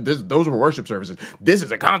no, those were worship services. This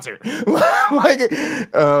is a concert.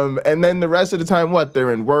 And then the rest of the time,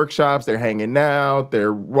 they're in workshops, they're hanging out,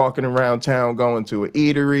 they're walking around town, going to an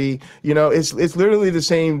eatery. It's literally the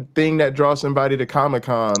same thing that draws somebody to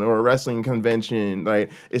Comic-Con or a wrestling convention. Like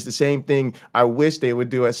it's the same thing I wish they would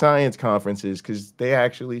do at science conferences, because they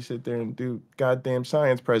actually sit there and do goddamn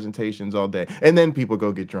science presentations all day, and then people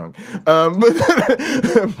go get drunk.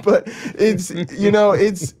 But it's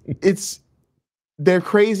they're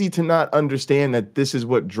crazy to not understand that this is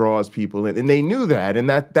what draws people in. And they knew that. And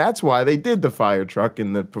that's why they did the fire truck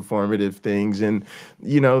and the performative things. And,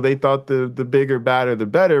 they thought the bigger, badder, the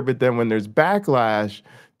better. But then when there's backlash,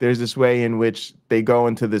 there's this way in which they go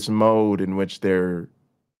into this mode in which they're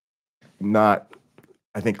not,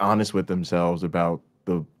 I think, honest with themselves about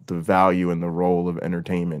the value and the role of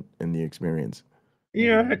entertainment in the experience.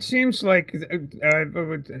 Yeah, it seems like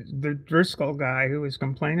the Driscoll guy who was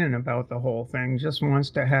complaining about the whole thing just wants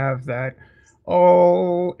to have that,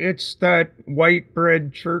 it's that white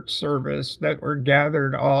bread church service that we're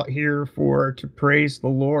gathered all here for, to praise the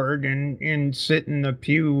Lord and sit in the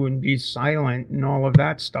pew and be silent and all of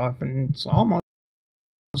that stuff. And it's almost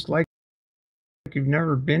like you've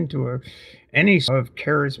never been to any sort of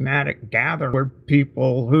charismatic gathering where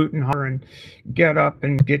people hoot and holler and get up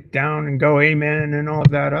and get down and go amen and all of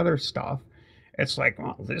that other stuff. It's like,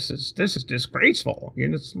 well, this is disgraceful. You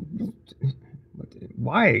know,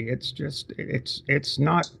 why? It's just it's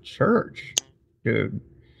not church, dude.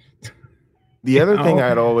 The other thing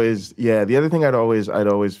I'd always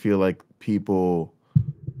feel like people,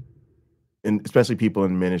 and especially people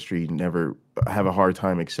in ministry, never have a hard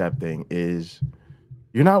time accepting is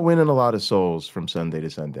you're not winning a lot of souls from Sunday to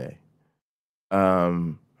Sunday.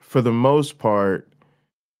 For the most part,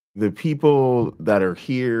 the people that are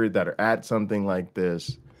here, that are at something like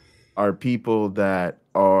this, are people that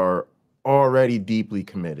are already deeply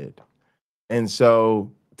committed. And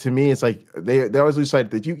so to me, it's like they always lose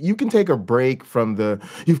sight that you can take a break from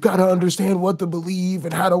you've got to understand what to believe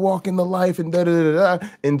and how to walk in the life and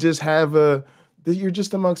and just have you're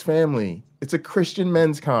just amongst family. It's a Christian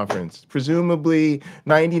men's conference. Presumably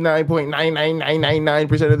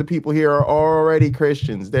 99.99999% of the people here are already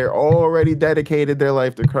Christians. They're already dedicated their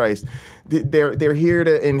life to Christ. They're here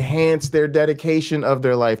to enhance their dedication of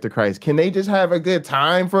their life to Christ. Can they just have a good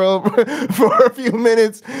time for a few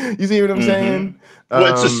minutes? You see what I'm saying?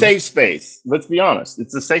 Well, it's a safe space. Let's be honest.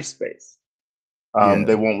 It's a safe space.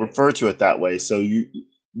 They won't refer to it that way. So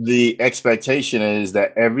the expectation is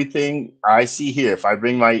that everything I see here, if I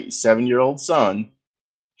bring my 7-year-old son,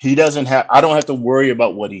 I don't have to worry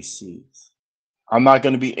about what he sees. I'm not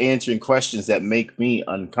going to be answering questions that make me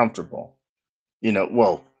uncomfortable. You know,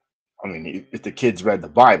 well, I mean, if the kids read the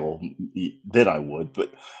Bible, then I would.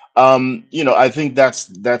 But, you know, I think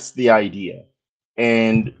that's the idea.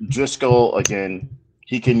 And Driscoll, again,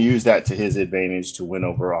 he can use that to his advantage to win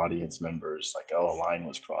over audience members. Like, oh, a line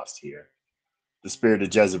was crossed here. The spirit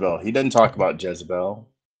of Jezebel. He doesn't talk about Jezebel.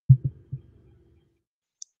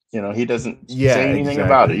 You know, he doesn't say anything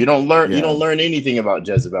about it. You don't learn. You don't learn anything about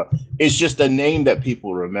Jezebel. It's just a name that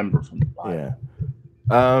people remember from the Bible.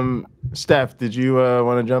 Yeah. Steph, did you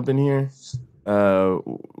want to jump in here?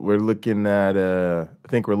 We're looking at. I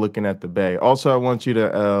think we're looking at the Bay. Also, I want you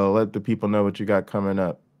to let the people know what you got coming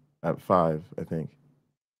up at 5. I think.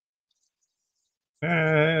 Wait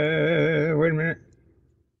a minute.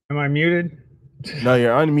 Am I muted? No,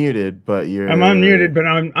 you're unmuted, but I'm unmuted, but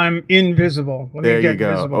I'm invisible. Let me get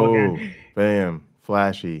visible again. Bam,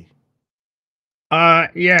 flashy.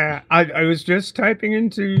 Yeah, I was just typing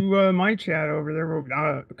into my chat over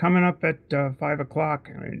there. Coming up at 5 o'clock.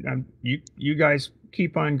 You guys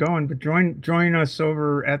keep on going, but join us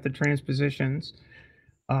over at the Transpositions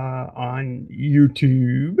on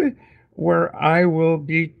YouTube, where I will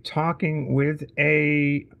be talking with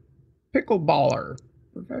a pickleballer.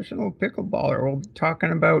 Professional pickleballer. We'll be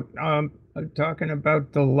talking about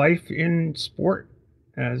the life in sport,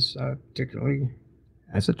 as particularly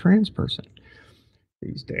as a trans person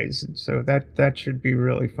these days, and so that should be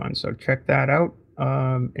really fun. So check that out.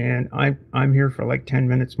 And I'm here for like 10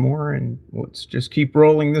 minutes more, and let's just keep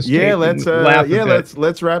rolling this.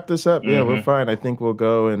 Let's wrap this up. Yeah, we're fine. I think we'll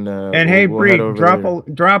go and hey, Bree,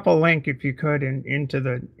 drop a link if you could into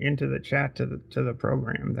the chat to the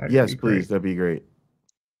program. Yes, please. That'd be great.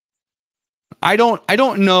 I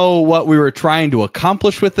don't know what we were trying to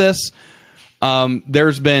accomplish with this.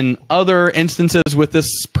 There's been other instances with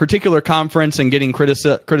this particular conference and getting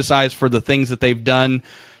criticized for the things that they've done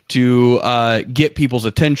to get people's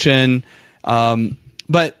attention.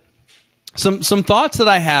 But some thoughts that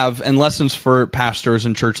I have and lessons for pastors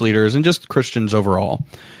and church leaders and just Christians overall.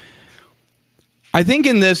 I think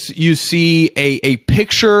in this you see a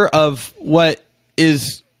picture of what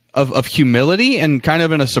is of humility and kind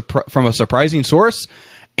of from a surprising source,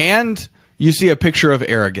 and you see a picture of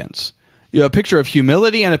arrogance. You have a picture of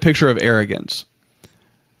humility and a picture of arrogance.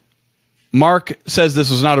 Mark says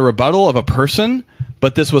this was not a rebuttal of a person,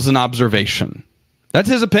 but this was an observation. That's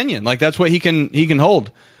his opinion. Like, that's what he can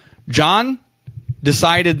hold. John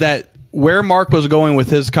decided that where Mark was going with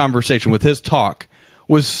his conversation, with his talk,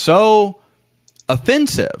 was so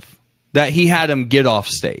offensive that he had him get off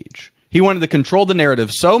stage. He wanted to control the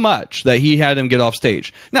narrative so much that he had him get off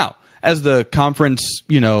stage. Now, as the conference,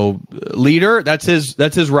 leader, that's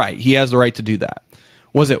his right. He has the right to do that.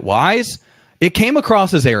 Was it wise? It came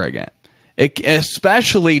across as arrogant,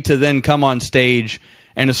 especially to then come on stage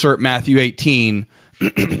and assert Matthew 18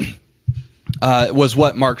 was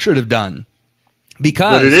what Mark should have done.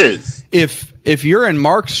 Because but it is. If you're in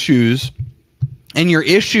Mark's shoes and your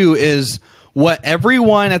issue is what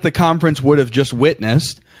everyone at the conference would have just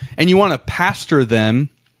witnessed, and you want to pastor them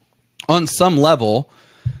on some level,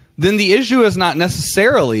 then the issue is not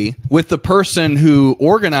necessarily with the person who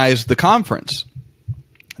organized the conference.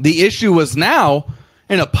 The issue was now,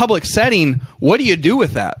 in a public setting, what do you do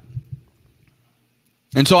with that?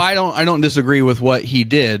 And so I don't disagree with what he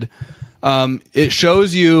did. It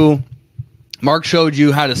shows you, Mark showed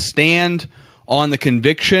you how to stand on the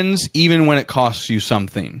convictions even when it costs you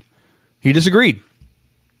something. He disagreed.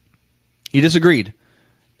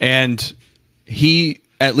 And he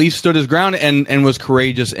at least stood his ground and was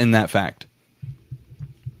courageous in that fact.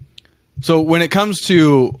 So when it comes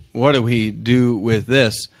to what do we do with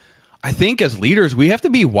this, I think as leaders, we have to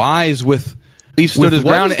be wise with he stood his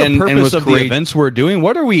ground and was of the events we're doing.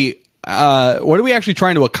 What are we actually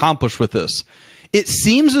trying to accomplish with this? It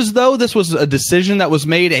seems as though this was a decision that was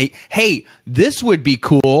made. Hey, this would be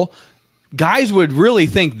cool. Guys would really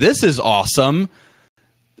think this is awesome.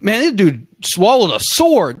 Man, this dude swallowed a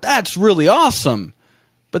sword. That's really awesome.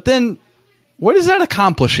 But then, what is that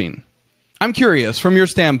accomplishing? I'm curious from your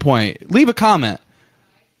standpoint. Leave a comment.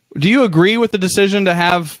 Do you agree with the decision to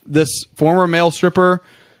have this former male stripper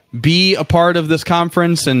be a part of this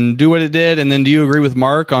conference and do what it did? And then do you agree with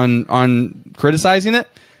Mark on criticizing it?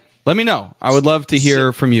 Let me know. I would love to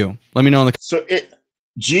hear from you. Let me know in the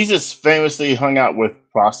Jesus famously hung out with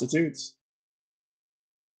prostitutes,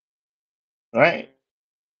 right?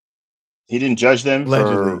 He didn't judge them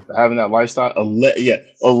for having that lifestyle.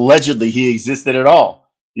 Allegedly he existed at all.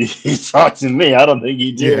 He talked to me. I don't think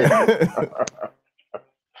he did. Yeah.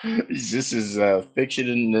 This is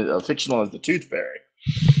fictional as the Tooth Fairy.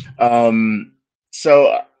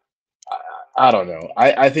 So I don't know.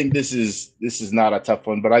 I think this is not a tough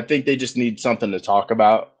one, but I think they just need something to talk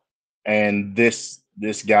about. And this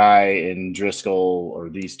guy in Driscoll, or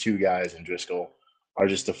these two guys in Driscoll, are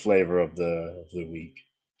just the flavor of the week.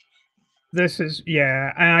 This is,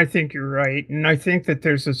 yeah, and I think you're right. And I think that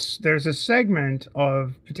there's a segment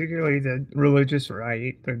of particularly the religious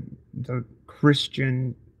right, the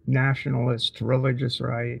Christian nationalist religious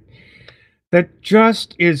right, that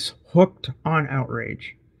just is hooked on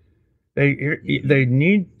outrage. They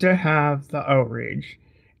need to have the outrage,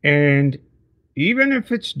 and even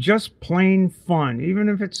if it's just plain fun, even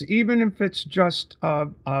if it's just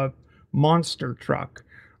a monster truck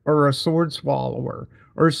or a sword swallower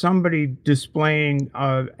or somebody displaying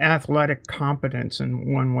athletic competence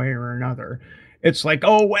in one way or another, it's like,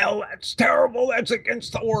 oh well, that's terrible, that's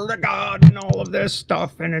against the word of God and all of this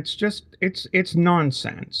stuff, and it's just it's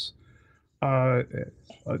nonsense.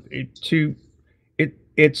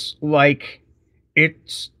 It's like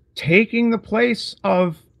it's taking the place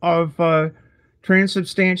of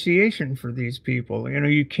transubstantiation for these people. You know,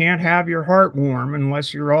 you can't have your heart warm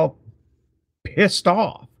unless you're all pissed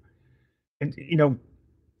off, and you know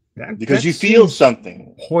because you feel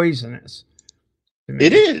something poisonous.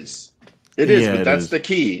 It is, but that's the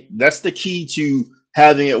key. That's the key to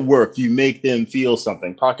having it work. You make them feel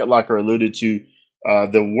something. Pocket Locker alluded to.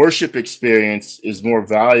 The worship experience is more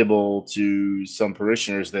valuable to some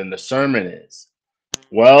parishioners than the sermon is.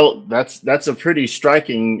 Well, that's a pretty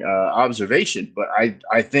striking observation, but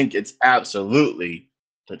I think it's absolutely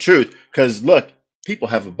the truth. Because look, people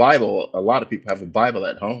have a Bible. A lot of people have a Bible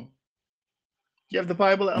at home. You have the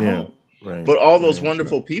Bible at home. Right. But all those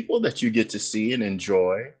wonderful people that you get to see and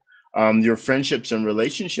enjoy, your friendships and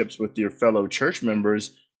relationships with your fellow church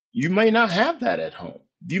members, you may not have that at home.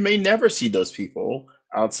 You may never see those people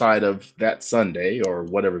outside of that Sunday or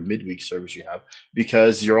whatever midweek service you have,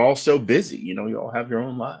 because you're all so busy. You know, you all have your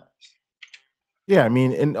own lives. Yeah, I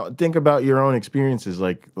mean, and think about your own experiences,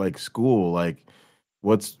 like school. Like,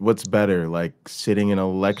 what's better, like sitting in a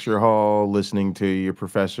lecture hall listening to your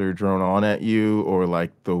professor drone on at you, or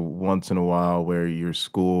like the once in a while where your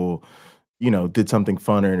school, you know, did something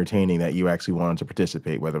fun or entertaining that you actually wanted to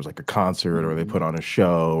participate, whether it was like a concert or they put on a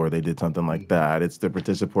show or they did something like that. It's the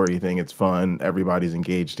participatory thing. It's fun. Everybody's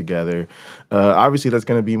engaged together. Obviously, that's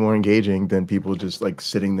going to be more engaging than people just like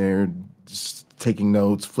sitting there, just taking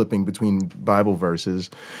notes, flipping between Bible verses.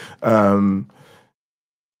 But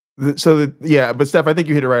Steph, I think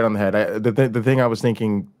you hit it right on the head. The thing I was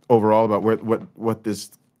thinking overall about what this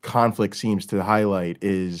conflict seems to highlight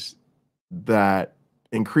is that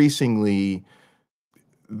increasingly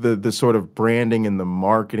the sort of branding and the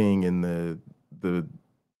marketing and the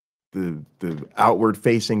outward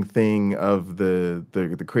facing thing of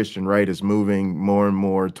the Christian right is moving more and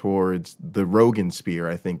more towards the Rogan spear.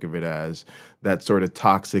 I think of it as that sort of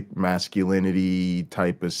toxic masculinity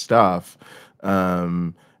type of stuff.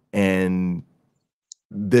 And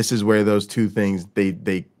this is where those two things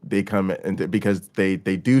they come into, because they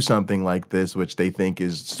do something like this, which they think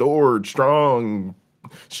is sword, strong,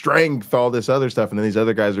 strength, all this other stuff, and then these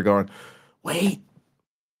other guys are going, wait,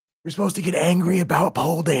 you're supposed to get angry about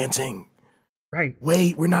pole dancing. Right.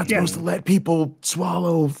 Wait, we're not supposed to let people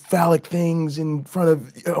swallow phallic things in front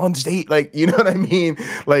of on stage. Like, you know what I mean?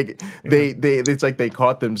 Like it's like they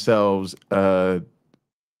caught themselves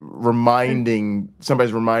reminding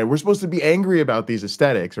we're supposed to be angry about these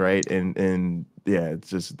aesthetics, right? And yeah, it's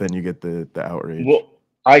just then you get the outrage. Well,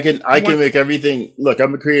 I can make everything look.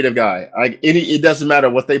 I'm a creative guy. It doesn't matter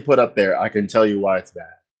what they put up there. I can tell you why it's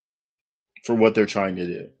bad for what they're trying to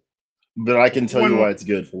do, but I can tell you why it's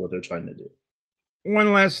good for what they're trying to do.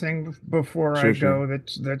 One last thing before I go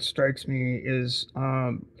that strikes me is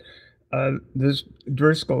this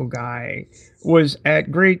Driscoll guy was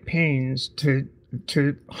at great pains to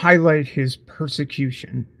highlight his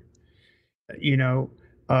persecution. You know,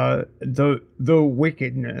 the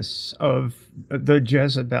wickedness of the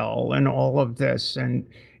Jezebel and all of this, and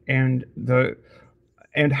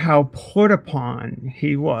how put upon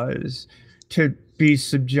he was to be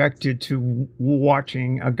subjected to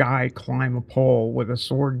watching a guy climb a pole with a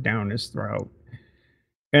sword down his throat.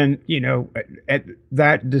 And, you know, at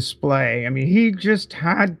that display, I mean, he just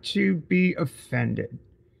had to be offended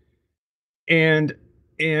and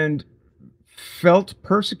felt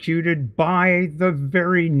persecuted by the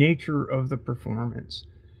very nature of the performance,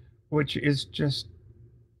 which is just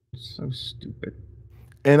so stupid.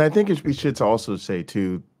 And I think we should also say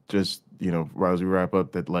too, just, you know, as we wrap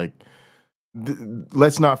up, that like,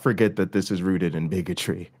 let's not forget that this is rooted in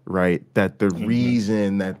bigotry, right? That the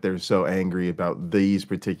reason that they're so angry about these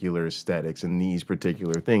particular aesthetics and these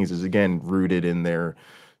particular things is, again, rooted in their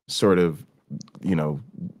sort of, you know,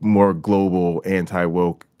 more global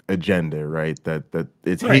anti-woke agenda, right? That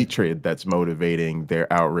it's hatred that's motivating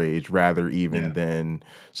their outrage rather even than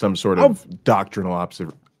some sort of doctrinal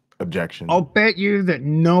objection. I'll bet you that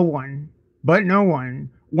no one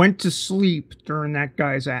went to sleep during that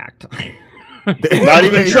guy's act. Not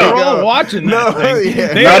even Trump. They were all watching that thing.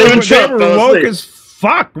 Yeah. They were woke as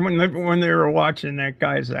fuck when they were watching that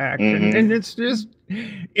guy's act, and it's just,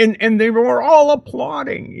 and they were all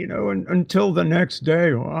applauding, you know, until the next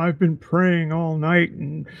day. Well, I've been praying all night,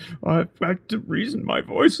 and the reason my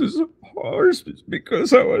voice is hoarse is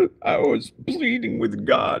because I was pleading with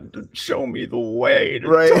God to show me the way to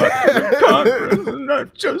talk to the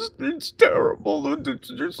Congress, and it's terrible.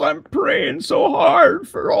 I'm praying so hard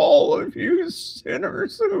for all of you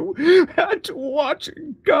sinners who had to watch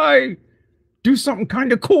a guy do something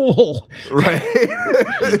kind of cool. Right.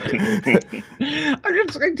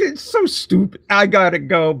 It's so stupid. I gotta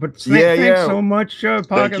go, but thanks so much,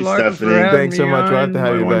 Pocket Lark, for having Thanks so me much. on. We'll have to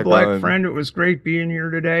have you back Black on. friend, it was great being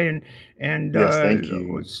here today, and yes, thank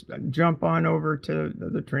you. Jump on over to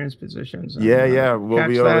the transpositions. And, we'll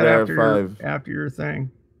be over there at 5 after your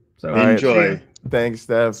thing. So enjoy. Thanks,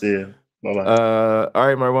 Steph. See you. Bye-bye. All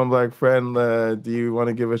right, my one black friend, do you want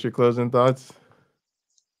to give us your closing thoughts?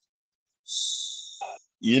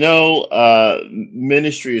 You know,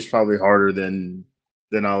 ministry is probably harder than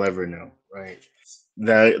I'll ever know, right?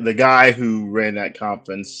 The guy who ran that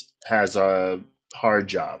conference has a hard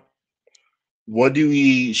job. What do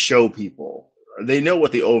we show people? They know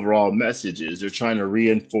what the overall message is. They're trying to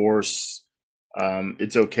reinforce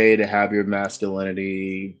it's okay to have your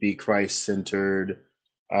masculinity, be Christ-centered,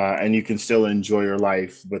 and you can still enjoy your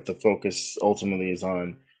life, but the focus ultimately is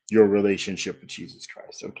on your relationship with Jesus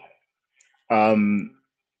Christ. Okay.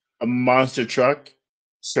 A monster truck,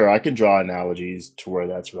 sure, I can draw analogies to where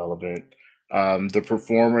that's relevant. The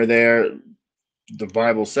performer there, the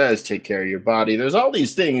Bible says, take care of your body. There's all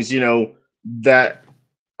these things, you know, that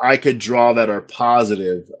I could draw that are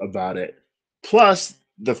positive about it. Plus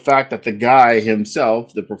the fact that the guy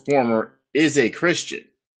himself, the performer, is a Christian.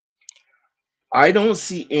 I don't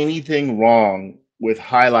see anything wrong with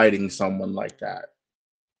highlighting someone like that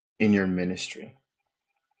in your ministry.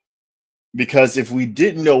 Because if we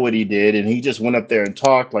didn't know what he did and he just went up there and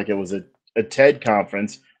talked like it was a TED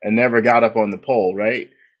conference and never got up on the pole, right?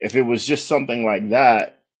 If it was just something like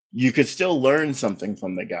that, you could still learn something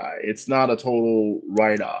from the guy. It's not a total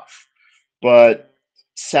write-off. But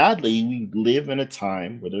sadly, we live in a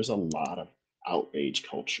time where there's a lot of outrage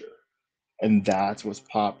culture. And that's what's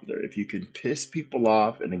popular. If you can piss people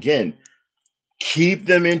off, and again, keep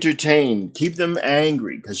them entertained, keep them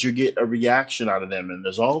angry, because you get a reaction out of them. And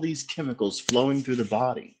there's all these chemicals flowing through the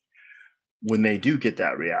body. When they do get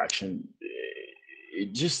that reaction,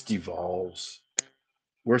 it just devolves.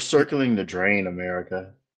 We're circling the drain,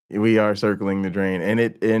 America. We are circling the drain, and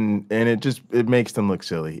it makes them look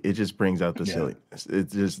silly. It just brings out the silliness.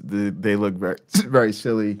 It's just they look very, very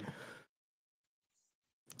silly.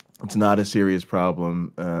 It's not a serious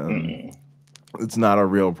problem. It's not a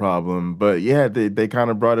real problem, but yeah, they kind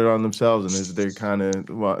of brought it on themselves, and they're kind of,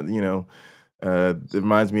 well, you know, It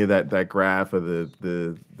reminds me of that graph of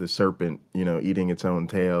the serpent, eating its own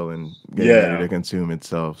tail and getting ready to consume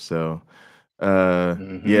itself. So,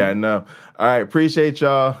 yeah, no. All right, appreciate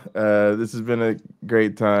y'all. This has been a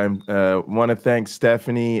great time. Want to thank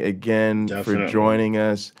Stephanie again for joining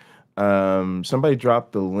us. Somebody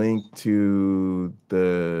dropped the link to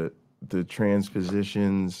the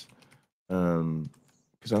transpositions,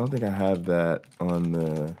 because I don't think I have that on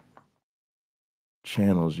the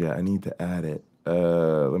channels yet. I need to add it.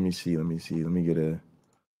 Let me see. Let me get a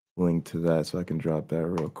link to that so I can drop that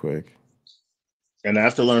real quick. And I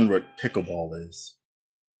have to learn what pickleball is.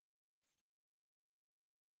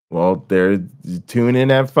 Well, tune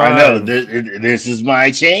in at 5. I know. This is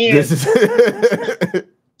my chance.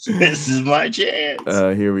 This is my chance.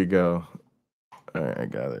 Here we go. All right, I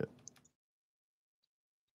got it.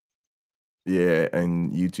 Yeah,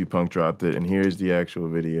 and YouTube Punk dropped it, and here's the actual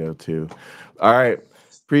video too. All right,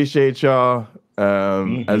 appreciate y'all.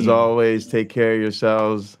 As always, take care of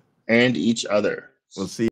yourselves and each other. We'll see you.